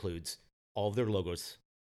 and that includes all of their logos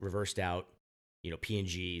reversed out,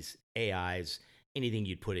 PNGs, AIs, anything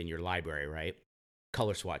you'd put in your library, right?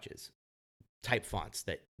 Color swatches, type fonts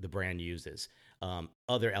that the brand uses,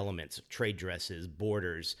 other elements, trade dresses,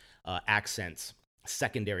 borders, accents,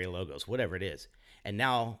 secondary logos, whatever it is. And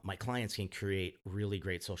now my clients can create really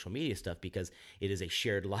great social media stuff because it is a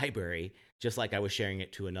shared library, just like I was sharing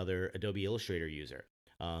it to another Adobe Illustrator user.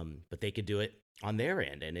 But they could do it on their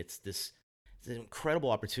end. And it's an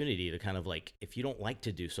incredible opportunity to kind of like, if you don't like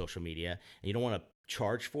to do social media and you don't want to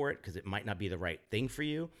charge for it because it might not be the right thing for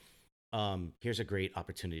you, here's a great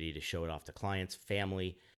opportunity to show it off to clients,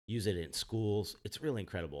 family, use it in schools. It's really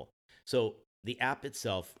incredible. So the app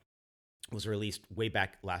itself was released way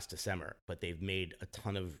back last December, but they've made a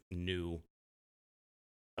ton of new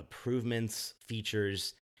improvements,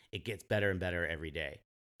 features. It gets better and better every day.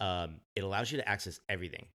 It allows you to access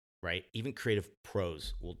everything, right? Even creative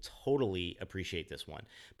pros will totally appreciate this one,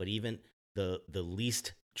 but even the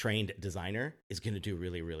least trained designer is going to do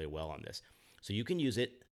really, really well on this. So you can use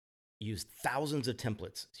thousands of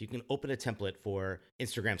templates. So you can open a template for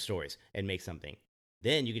Instagram stories and make something.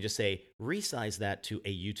 Then you can just say, resize that to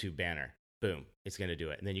a YouTube banner. Boom, it's going to do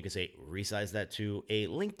it. And then you can say, resize that to a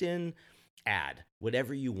LinkedIn ad,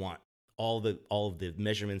 whatever you want. All of the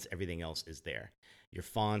measurements, everything else is there. Your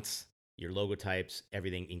fonts, your logo types,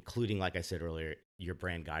 everything, including, like I said earlier, your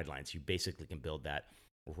brand guidelines. You basically can build that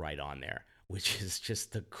right on there, which is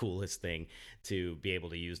just the coolest thing to be able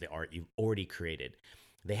to use the art you've already created.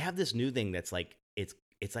 They have this new thing that's like, it's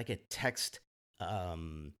like a text,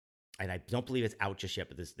 and I don't believe it's out just yet,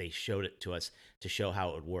 but they showed it to us to show how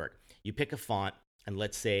it would work. You pick a font, and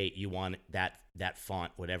let's say you want that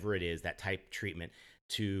font, whatever it is, that type treatment,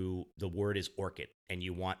 to the word is orchid, and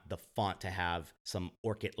you want the font to have some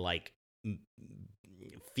orchid-like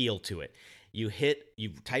feel to it. You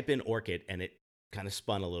type in orchid, and it kind of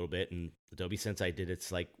spun a little bit, and Adobe Sensei did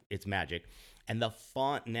it's magic. And the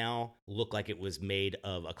font now looked like it was made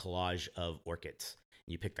of a collage of orchids.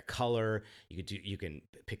 You pick the color, you can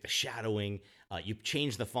pick the shadowing, you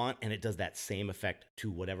change the font, and it does that same effect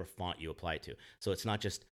to whatever font you apply it to. So it's not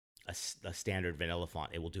just a standard vanilla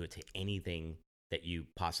font. It will do it to anything that you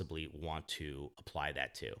possibly want to apply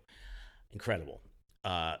that to. Incredible.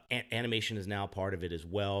 Animation is now part of it as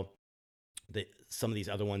well. Some of these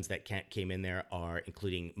other ones that came in there are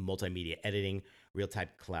including multimedia editing, real-time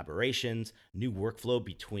collaborations, new workflow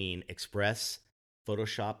between Express,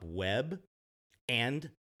 Photoshop, Web, and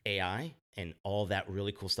AI and all that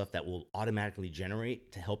really cool stuff that will automatically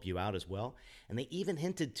generate to help you out as well. And they even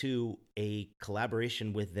hinted to a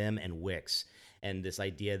collaboration with them and Wix, and this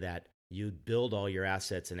idea that you build all your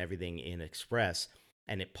assets and everything in Express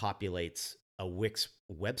and it populates a Wix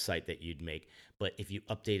website that you'd make. But if you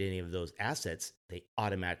update any of those assets, they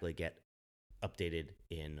automatically get updated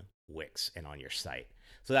in Wix and on your site.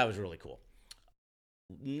 So that was really cool.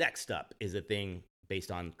 Next up is a thing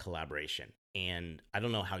based on collaboration. And I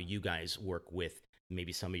don't know how you guys work with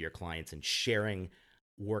maybe some of your clients and sharing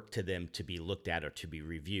work to them to be looked at or to be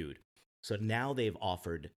reviewed. So now they've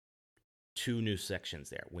offered two new sections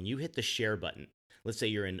there. When you hit the share button, let's say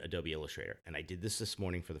you're in Adobe Illustrator, and I did this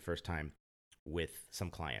morning for the first time with some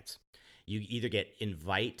clients. You either get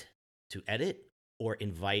invite to edit or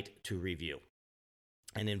invite to review.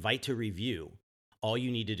 And invite to review, all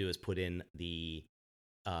you need to do is put in the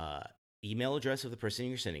email address of the person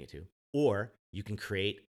you're sending it to, or you can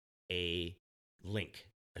create a link,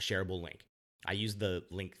 a shareable link. I used the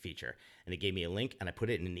link feature, and it gave me a link, and I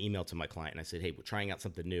put it in an email to my client, and I said, hey, we're trying out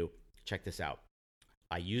something new. Check this out.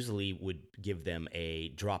 I usually would give them a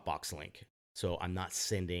Dropbox link, so I'm not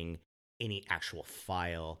sending any actual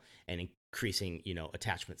file and increasing,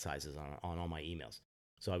 attachment sizes on all my emails.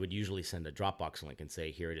 So I would usually send a Dropbox link and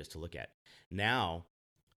say, here it is to look at. Now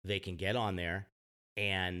they can get on there,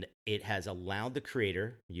 and it has allowed the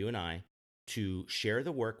creator, you and I, to share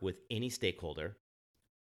the work with any stakeholder,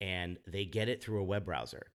 and they get it through a web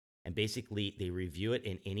browser. And basically, they review it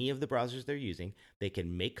in any of the browsers they're using. They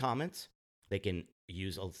can make comments. They can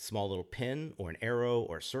use a small little pin or an arrow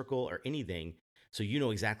or a circle or anything, so you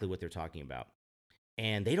know exactly what they're talking about.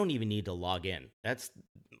 And they don't even need to log in.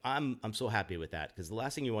 I'm so happy with that, because the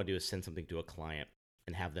last thing you want to do is send something to a client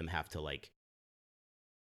and have them have to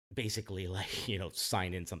basically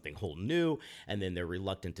sign in something whole new, and then they're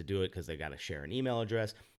reluctant to do it because they got to share an email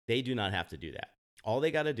address. They do not have to do that. All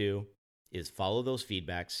they got to do is follow those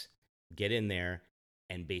feedbacks, get in there,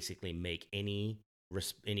 and basically make any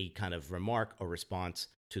kind of remark or response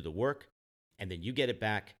to the work, and then you get it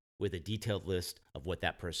back with a detailed list of what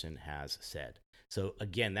that person has said. So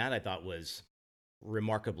again, that I thought was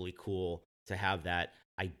remarkably cool to have that.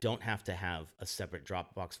 I don't have to have a separate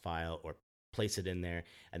Dropbox file or place it in there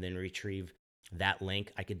and then retrieve that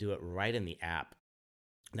link. I could do it right in the app.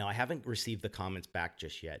 Now, I haven't received the comments back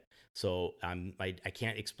just yet, so I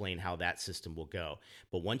can't explain how that system will go.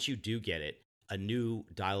 But once you do get it, a new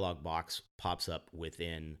dialog box pops up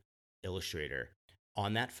within Illustrator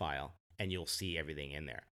on that file, and you'll see everything in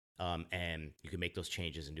there. And you can make those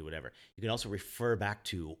changes and do whatever. You can also refer back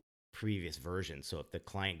to previous versions. So if the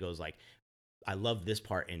client goes like, I love this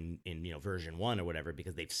part in version 1 or whatever,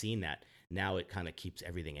 because they've seen that, now it kind of keeps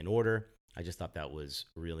everything in order. I just thought that was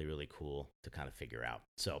really, really cool to kind of figure out.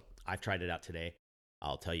 So I've tried it out today.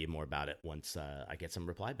 I'll tell you more about it once I get some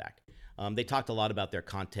reply back. They talked a lot about their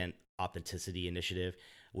content authenticity initiative.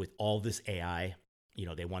 With all this AI,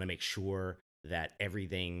 they want to make sure that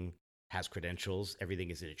everything has credentials, everything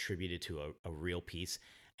is attributed to a real piece.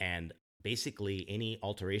 And basically any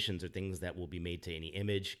alterations or things that will be made to any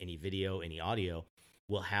image, any video, any audio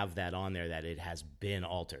will have that on there, that it has been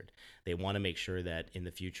altered. They want to make sure that in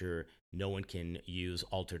the future, no one can use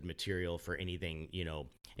altered material for anything,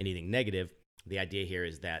 anything negative. The idea here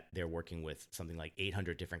is that they're working with something like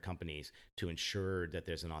 800 different companies to ensure that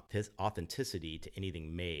there's an authenticity to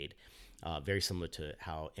anything made, very similar to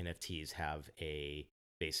how NFTs have a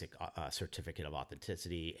basic certificate of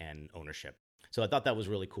authenticity and ownership. So I thought that was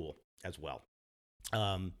really cool as well.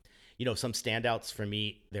 Some standouts for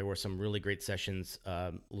me, there were some really great sessions,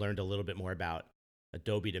 learned a little bit more about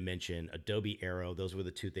Adobe Dimension, Adobe Aero. Those were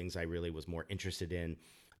the two things I really was more interested in.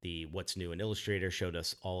 The What's New in Illustrator showed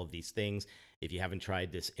us all of these things. If you haven't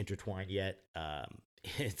tried this Intertwine yet,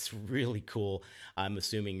 it's really cool. I'm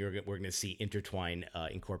assuming we're going to see Intertwine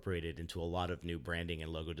incorporated into a lot of new branding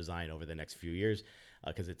and logo design over the next few years,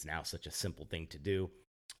 because it's now such a simple thing to do.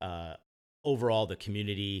 Overall, the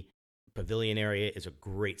community pavilion area is a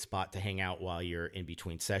great spot to hang out while you're in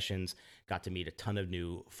between sessions. Got to meet a ton of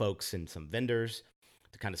new folks and some vendors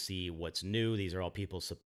to kind of see what's new. These are all people,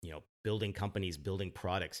 building companies, building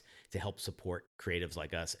products to help support creatives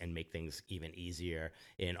like us and make things even easier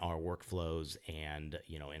in our workflows and,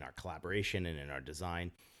 in our collaboration and in our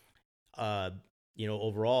design.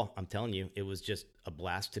 Overall, I'm telling you, it was just a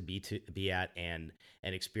blast to be at and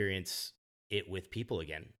experience it with people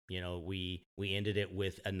again. We ended it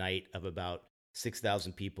with a night of about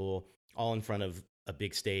 6,000 people, all in front of a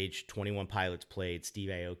big stage. 21 Pilots played. Steve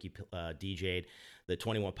Aoki DJ'd. The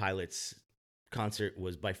 21 Pilots concert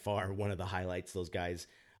was by far one of the highlights. Those guys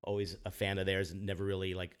always a fan of theirs, never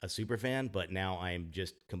really like a super fan, but now I'm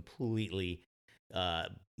just completely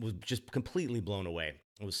blown away.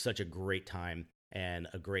 It was such a great time and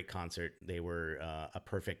a great concert. They were a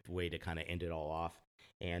perfect way to kind of end it all off.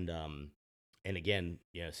 And again,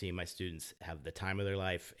 seeing my students have the time of their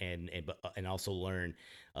life and also learn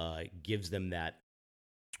gives them that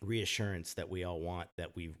reassurance that we all want,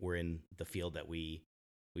 that we're in the field that we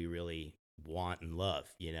really want and love,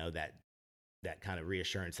 that kind of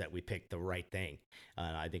reassurance that we picked the right thing.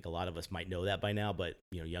 I think a lot of us might know that by now, but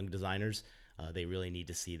young designers, they really need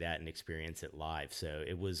to see that and experience it live. So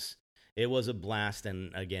it was a blast,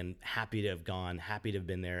 and again, happy to have gone, happy to have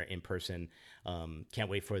been there in person. Can't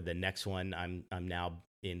wait for the next one. I'm now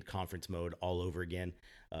in conference mode all over again,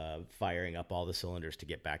 firing up all the cylinders to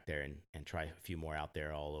get back there and try a few more out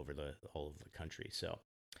there all over the country. So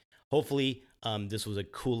hopefully this was a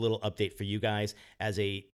cool little update for you guys as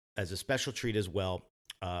a special treat as well.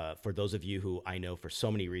 For those of you who I know for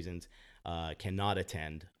so many reasons cannot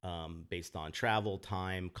attend based on travel,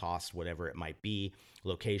 time, cost, whatever it might be,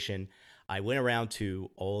 location. I went around to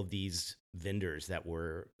all of these vendors that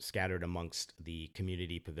were scattered amongst the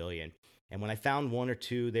community pavilion. And when I found one or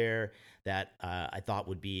two there that I thought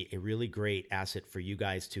would be a really great asset for you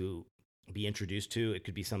guys to be introduced to, it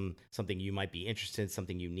could be something you might be interested in,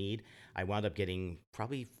 something you need. I wound up getting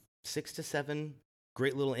probably 6 to 7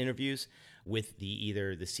 great little interviews with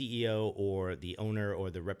either the CEO or the owner or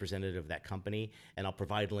the representative of that company. And I'll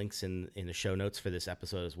provide links in the show notes for this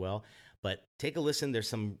episode as well. But take a listen. There's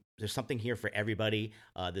something here for everybody.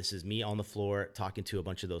 This is me on the floor talking to a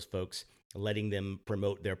bunch of those folks, letting them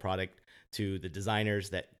promote their product to the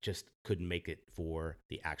designers that just couldn't make it for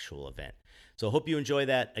the actual event. So I hope you enjoy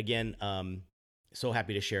that. Again, so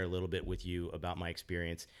happy to share a little bit with you about my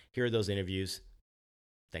experience. Here are those interviews.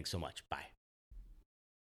 Thanks so much. Bye.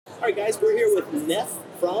 All right, guys, we're here with Neff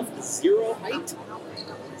from Zero Height.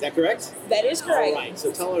 Is that correct? That is correct. All right,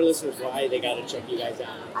 so tell our listeners why they got to check you guys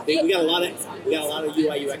out. We got a lot of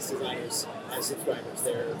UI UX designers as subscribers.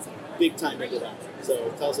 They're big time into that. So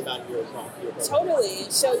tell us about your program. Totally.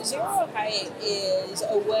 So Zero Height is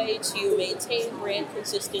a way to maintain brand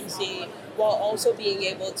consistency while also being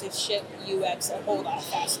able to ship UX a whole lot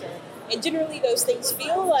faster. And generally those things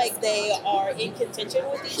feel like they are in contention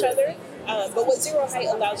with each other. But what Zero Height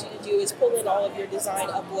allows you to do is pull in all of your design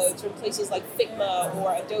uploads from places like Figma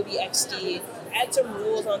or Adobe XD, add some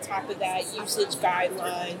rules on top of that, usage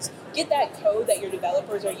guidelines, get that code that your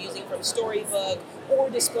developers are using from Storybook or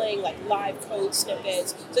displaying like live code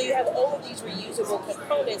snippets. So you have all of these reusable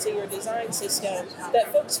components in your design system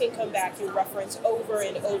that folks can come back and reference over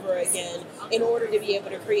and over again in order to be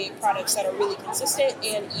able to create products that are really consistent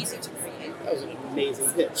and easy to create. That was an amazing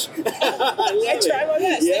pitch. I try my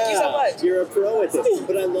best. Yeah, thank you so much. You're a pro at this.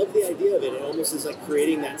 But I love the idea of it. It almost is like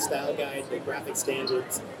creating that style guide, the graphic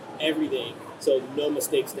standards, everything, so no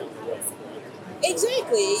mistakes down the road.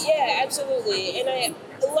 Exactly. Yeah, absolutely. And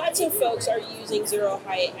lots of folks are using Zero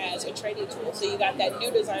Height as a training tool. So you got that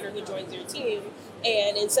new designer who joins their team,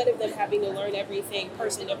 and instead of them having to learn everything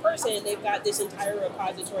person to person, they've got this entire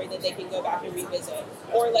repository that they can go back and revisit.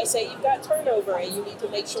 Or let's say you've got turnover and you need to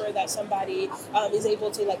make sure that somebody is able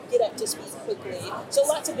to get up to speed quickly. So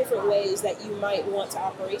lots of different ways that you might want to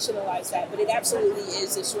operationalize that, but it absolutely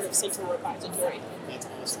is this sort of central repository. That's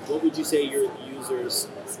awesome. What would you say your users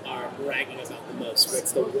are bragging about the most?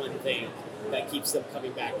 What's the one thing that keeps them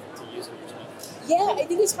coming back to using your stuff? Yeah, I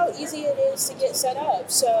think it's how easy it is to get set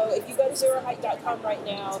up. So if you go to zeroheight.com right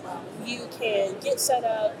now, you can get set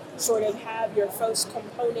up, sort of have your first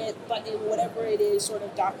component button, whatever it is, sort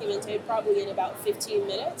of documented probably in about 15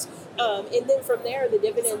 minutes. And then from there, the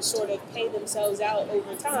dividends sort of pay themselves out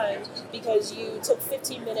over time because you took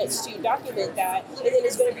 15 minutes to document that, and then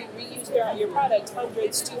it's going to be reused throughout your product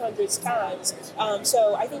hundreds, 200 times.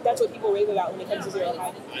 So I think that's what people rave about when it comes to Zero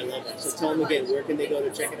Height. I love that. So tell them again, where can they go to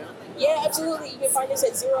check it out? Yeah, absolutely. You can find us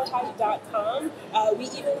at zeroheight.com. We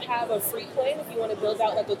even have a free plan if you want to build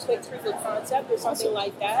out a quick proof of concept or something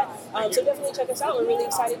like that. So definitely check us out. We're really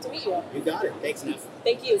excited to meet you. You got it. Thanks, Neff.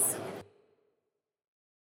 Thank you.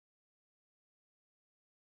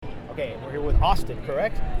 Okay, we're here with Austin,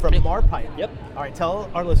 correct? From Marpipe. Yep. All right, tell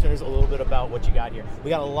our listeners a little bit about what you got here. We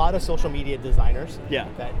got a lot of social media designers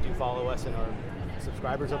that do follow us and are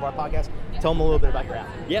subscribers of our podcast. Tell them a little bit about your app.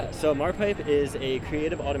 Yeah, so Marpipe is a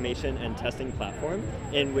creative automation and testing platform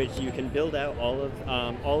in which you can build out all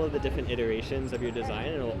of the different iterations of your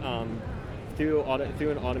design through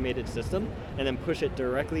an automated system, and then push it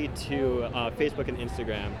directly to Facebook and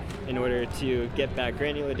Instagram in order to get back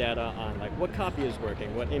granular data on like what copy is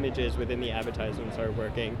working, what images within the advertisements are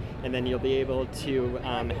working, and then you'll be able to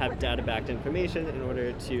have data-backed information in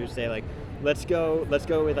order to say like, let's go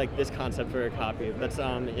with like this concept for a copy. Let's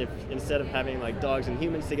if instead of having like dogs and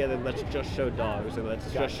humans together, let's just show dogs, or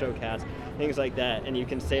let's just show cats, things like that. And you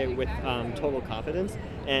can say it with total confidence,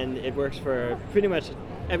 and it works for pretty much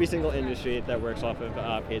every single industry that works off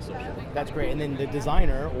of paid social. That's great. And then the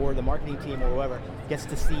designer or the marketing team or whoever gets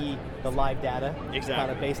to see the live data. Exactly.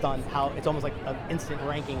 Kind of based on how it's almost like an instant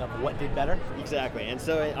ranking of what did better. Exactly. And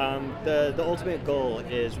so the ultimate goal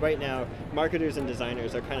is right now marketers and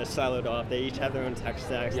designers are kind of siloed off. They each have their own tech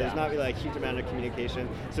stacks. Yeah. There's not really like a huge amount of communication.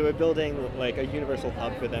 So we're building like a universal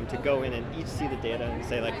hub for them to go in and each see the data and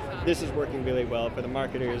say like, this is working really well for the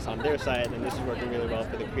marketers on their side, and this is working really well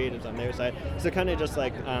for the creatives on their side. So kind of just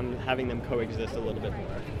like having them coexist a little bit more.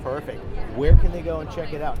 Perfect. Where can they go and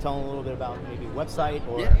check it out? Tell them a little bit about maybe website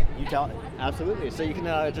or you tell it. Absolutely. So you can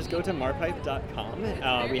just go to marpipe.com.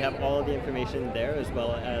 We have all of the information there, as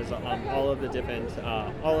well as all of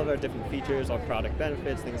our different features, our product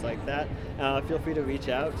benefits, things like that. Feel free to reach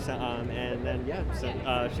out and then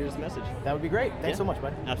shoot us a message. That would be great. Thanks so much,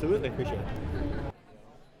 bud. Absolutely. Appreciate it.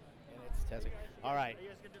 And it's testing. All right.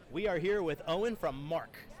 We are here with Owen from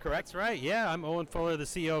Mark, correct? That's right. Yeah, I'm Owen Fuller, the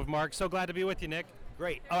CEO of Mark. So glad to be with you, Nick.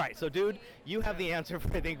 Great. All right. So, dude, you have the answer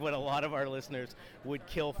for, I think, what a lot of our listeners would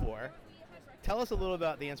kill for. Tell us a little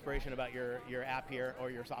about the inspiration about your app here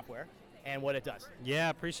or your software and what it does. Yeah,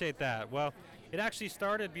 appreciate that. Well, it actually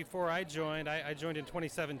started before I joined. I joined in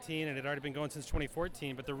 2017, and it had already been going since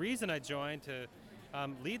 2014. But the reason I joined to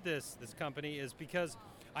lead this company is because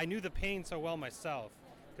I knew the pain so well myself.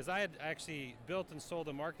 Because I had actually built and sold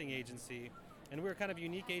a marketing agency, and we were kind of a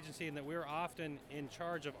unique agency in that we were often in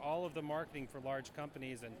charge of all of the marketing for large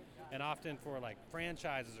companies and often for like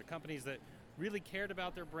franchises or companies that really cared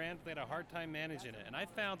about their brand, but they had a hard time managing it. And I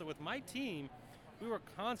found that with my team, we were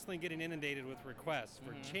constantly getting inundated with requests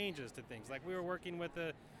for changes to things. Like we were working with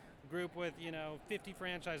a group with 50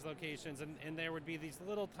 franchise locations, and there would be these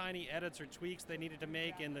little tiny edits or tweaks they needed to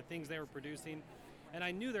make in the things they were producing. And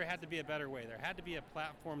I knew there had to be a better way. There had to be a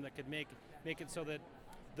platform that could make it so that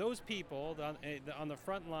those people on the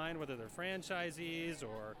front line, whether they're franchisees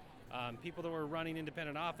or people that were running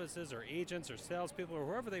independent offices or agents or salespeople or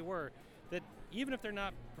whoever they were, that even if they're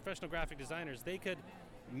not professional graphic designers, they could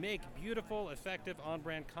make beautiful, effective,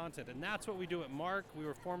 on-brand content. And that's what we do at Mark. We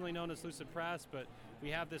were formerly known as Lucid Press, but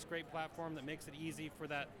we have this great platform that makes it easy for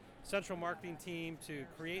that central marketing team to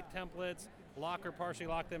create templates, lock or partially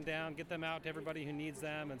lock them down, get them out to everybody who needs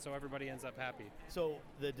them, and so everybody ends up happy. So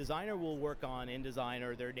the designer will work on InDesign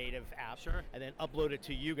or their native app, Sure. and then upload it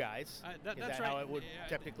to you guys. Is that's that right. how it would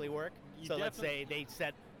typically work? You So let's say they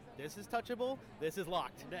set, this is touchable, this is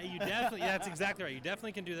locked. You definitely, yeah, that's exactly right. You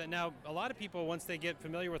definitely can do that. Now, a lot of people, once they get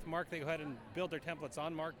familiar with Mark, they go ahead and build their templates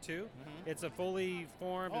on Mark too. It's a fully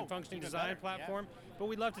formed and functioning even design better, platform, but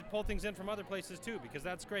we'd love to pull things in from other places too, because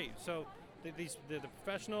that's great. So the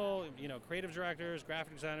professional, creative directors,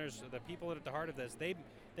 graphic designers, the people at the heart of this,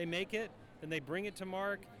 they make it, then they bring it to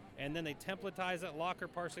Mark, and then they templatize it, lock or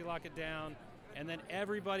partially lock it down, and then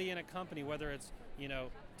everybody in a company, whether it's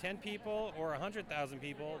 10 people or 100,000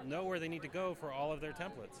 people, know where they need to go for all of their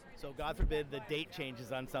templates. So God forbid the date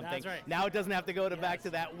changes on something. That's right. Now it doesn't have to go back to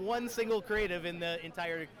that one single creative in the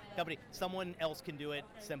entire company. Someone else can do it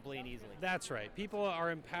simply and easily. That's right. People are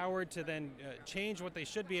empowered to then change what they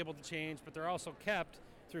should be able to change, but they're also kept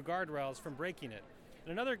through guardrails from breaking it.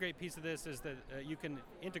 And another great piece of this is that you can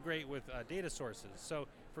integrate with data sources. So,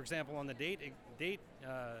 for example, on the date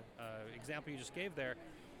example you just gave there,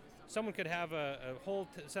 someone could have a whole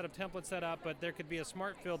set of templates set up, but there could be a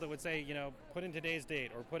smart field that would say, put in today's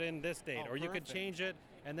date or put in this date, or you could change it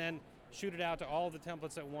and then shoot it out to all the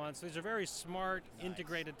templates at once. So these are very smart,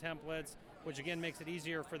 integrated templates, which again makes it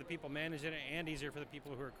easier for the people managing it and easier for the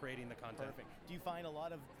people who are creating the content. Perfect. Do you find a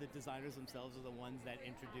lot of the designers themselves are the ones that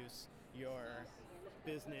introduce your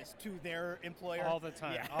business to their employer? All the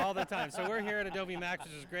time, all the time. So we're here at Adobe Max,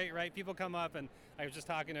 which is great, right? People come up, and I was just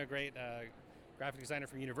talking to a great graphic designer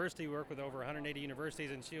from university. We work with over 180 universities,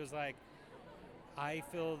 and she was like, I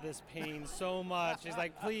feel this pain so much. She's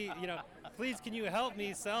like, please, please, can you help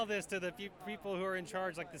me sell this to the people who are in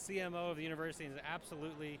charge, like the CMO of the university? And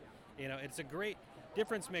absolutely, it's a great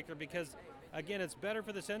difference maker because, again, it's better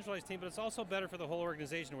for the centralized team, but it's also better for the whole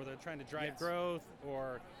organization where they're trying to drive growth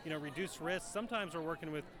or, reduce risks. Sometimes we're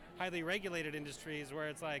working with highly regulated industries where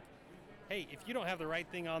it's like, hey, if you don't have the right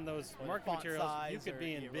thing on those Or marketing font materials, you size could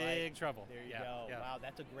be in you're big right. trouble. There you Yeah, go. yeah. Wow,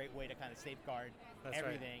 that's a great way to kind of safeguard That's right.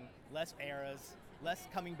 everything. Less errors, less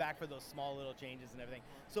coming back for those small little changes and everything.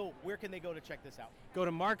 So where can they go to check this out? Go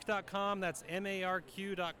to mark.com, that's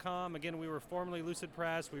marq.com. Again, we were formerly Lucid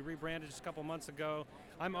Press. We rebranded just a couple months ago.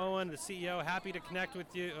 I'm Owen, the CEO. Happy to connect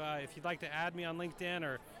with you. If you'd like to add me on LinkedIn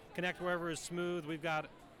or connect wherever is smooth, we've got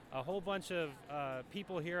a whole bunch of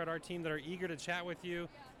people here at our team that are eager to chat with you,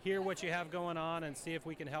 hear what you have going on, and see if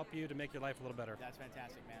we can help you to make your life a little better. That's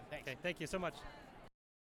fantastic, man. Thanks. Okay, thank you so much.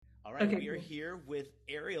 All right, Okay, we are cool. here with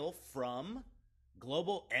Ariel from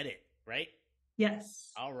Global Edit, right?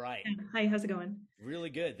 Yes. All right. Hi, how's it going? Really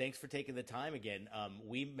good. Thanks for taking the time again.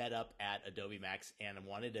 We met up at Adobe Max and I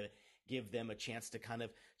wanted to give them a chance to kind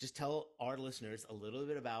of just tell our listeners a little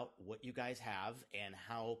bit about what you guys have and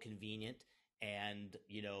how convenient and,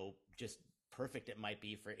 just perfect it might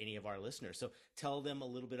be for any of our listeners. So tell them a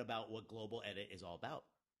little bit about what Global Edit is all about.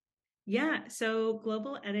 Yeah, so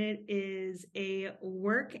Global Edit is a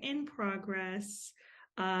work in progress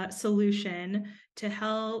solution to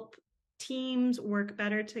help teams work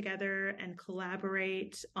better together and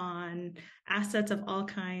collaborate on assets of all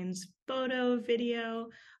kinds, photo, video,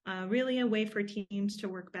 really a way for teams to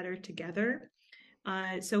work better together.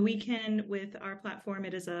 So we can, with our platform,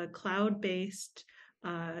 it is a cloud-based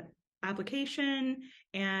application,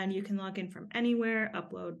 and you can log in from anywhere,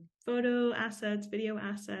 upload photo assets, video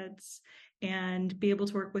assets, and be able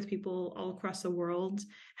to work with people all across the world,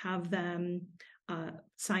 have them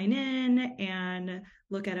sign in and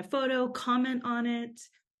look at a photo, comment on it,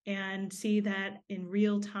 and see that in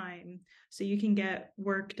real time. So you can get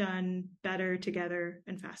work done better together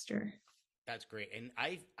and faster. That's great. And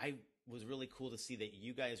I was really cool to see that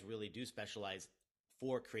you guys really do specialize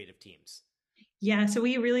for creative teams. Yeah, so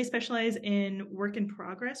we really specialize in work in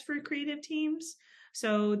progress for creative teams,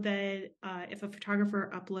 so that if a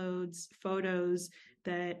photographer uploads photos,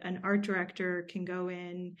 that an art director can go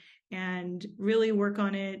in and really work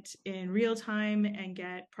on it in real time and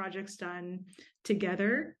get projects done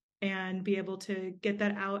together and be able to get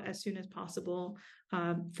that out as soon as possible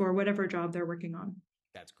for whatever job they're working on.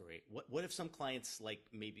 That's great. What if some clients like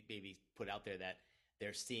maybe put out there that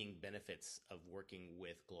they're seeing benefits of working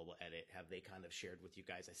with Global Edit? Have they kind of shared with you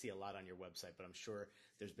guys? I see a lot on your website, but I'm sure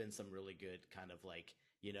there's been some really good kind of like,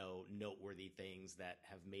 noteworthy things that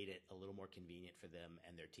have made it a little more convenient for them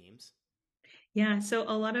and their teams. Yeah, so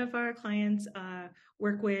a lot of our clients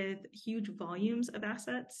work with huge volumes of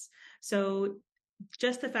assets. So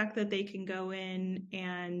just the fact that they can go in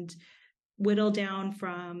and whittle down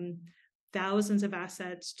from thousands of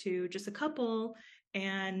assets to just a couple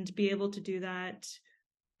and be able to do that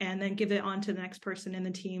and then give it on to the next person in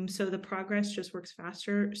the team. So the progress just works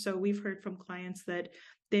faster. So we've heard from clients that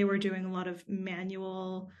they were doing a lot of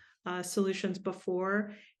manual solutions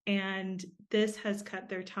before, and this has cut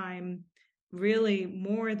their time really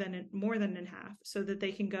more than in half, so that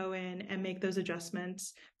they can go in and make those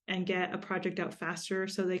adjustments and get a project out faster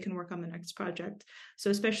so they can work on the next project. So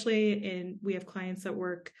especially we have clients that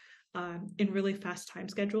work in really fast time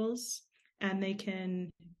schedules, and they can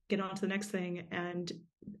get on to the next thing and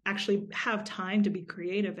actually have time to be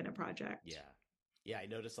creative in a project. Yeah, I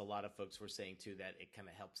noticed a lot of folks were saying too that it kind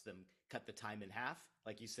of helps them cut the time in half,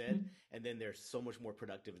 like you said, and then they're so much more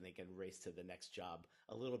productive and they can race to the next job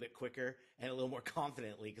a little bit quicker and a little more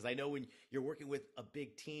confidently. Because I know when you're working with a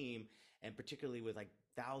big team, and particularly with like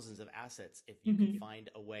thousands of assets, if you can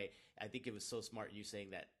find a way, I think it was so smart you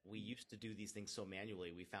saying that we used to do these things so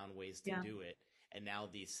manually. We found ways to do it, and now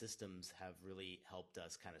these systems have really helped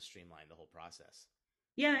us kind of streamline the whole process.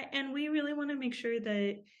 Yeah, and we really want to make sure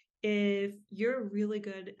that if you're really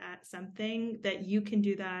good at something, that you can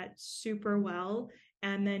do that super well,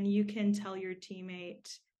 and then you can tell your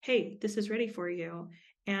teammate, hey, this is ready for you.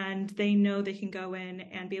 And they know they can go in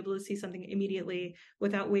and be able to see something immediately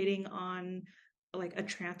without waiting on like a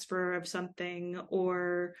transfer of something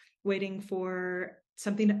or waiting for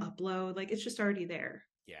something to upload. Like, it's just already there.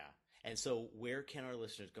 Yeah. And so where can our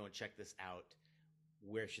listeners go and check this out?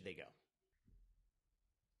 Where should they go?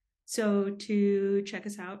 So to check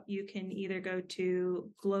us out, you can either go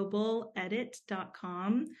to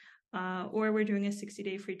globaledit.com or we're doing a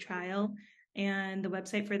 60-day free trial. And the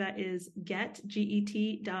website for that is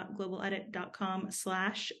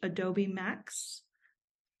globaledit.com/Adobe Max.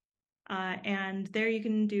 And there you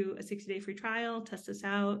can do a 60-day free trial, test us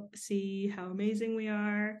out, see how amazing we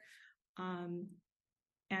are, and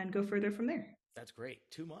go further from there. That's great.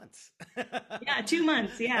 2 months. Yeah, 2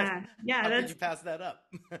 months. Yeah. How could you pass that up?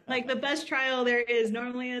 Like the best trial there is.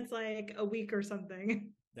 Normally it's like a week or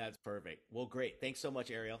something. That's perfect. Well, great. Thanks so much,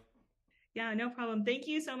 Ariel. Yeah, no problem. Thank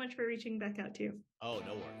you so much for reaching back out too. Oh,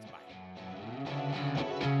 no worries.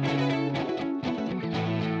 Bye.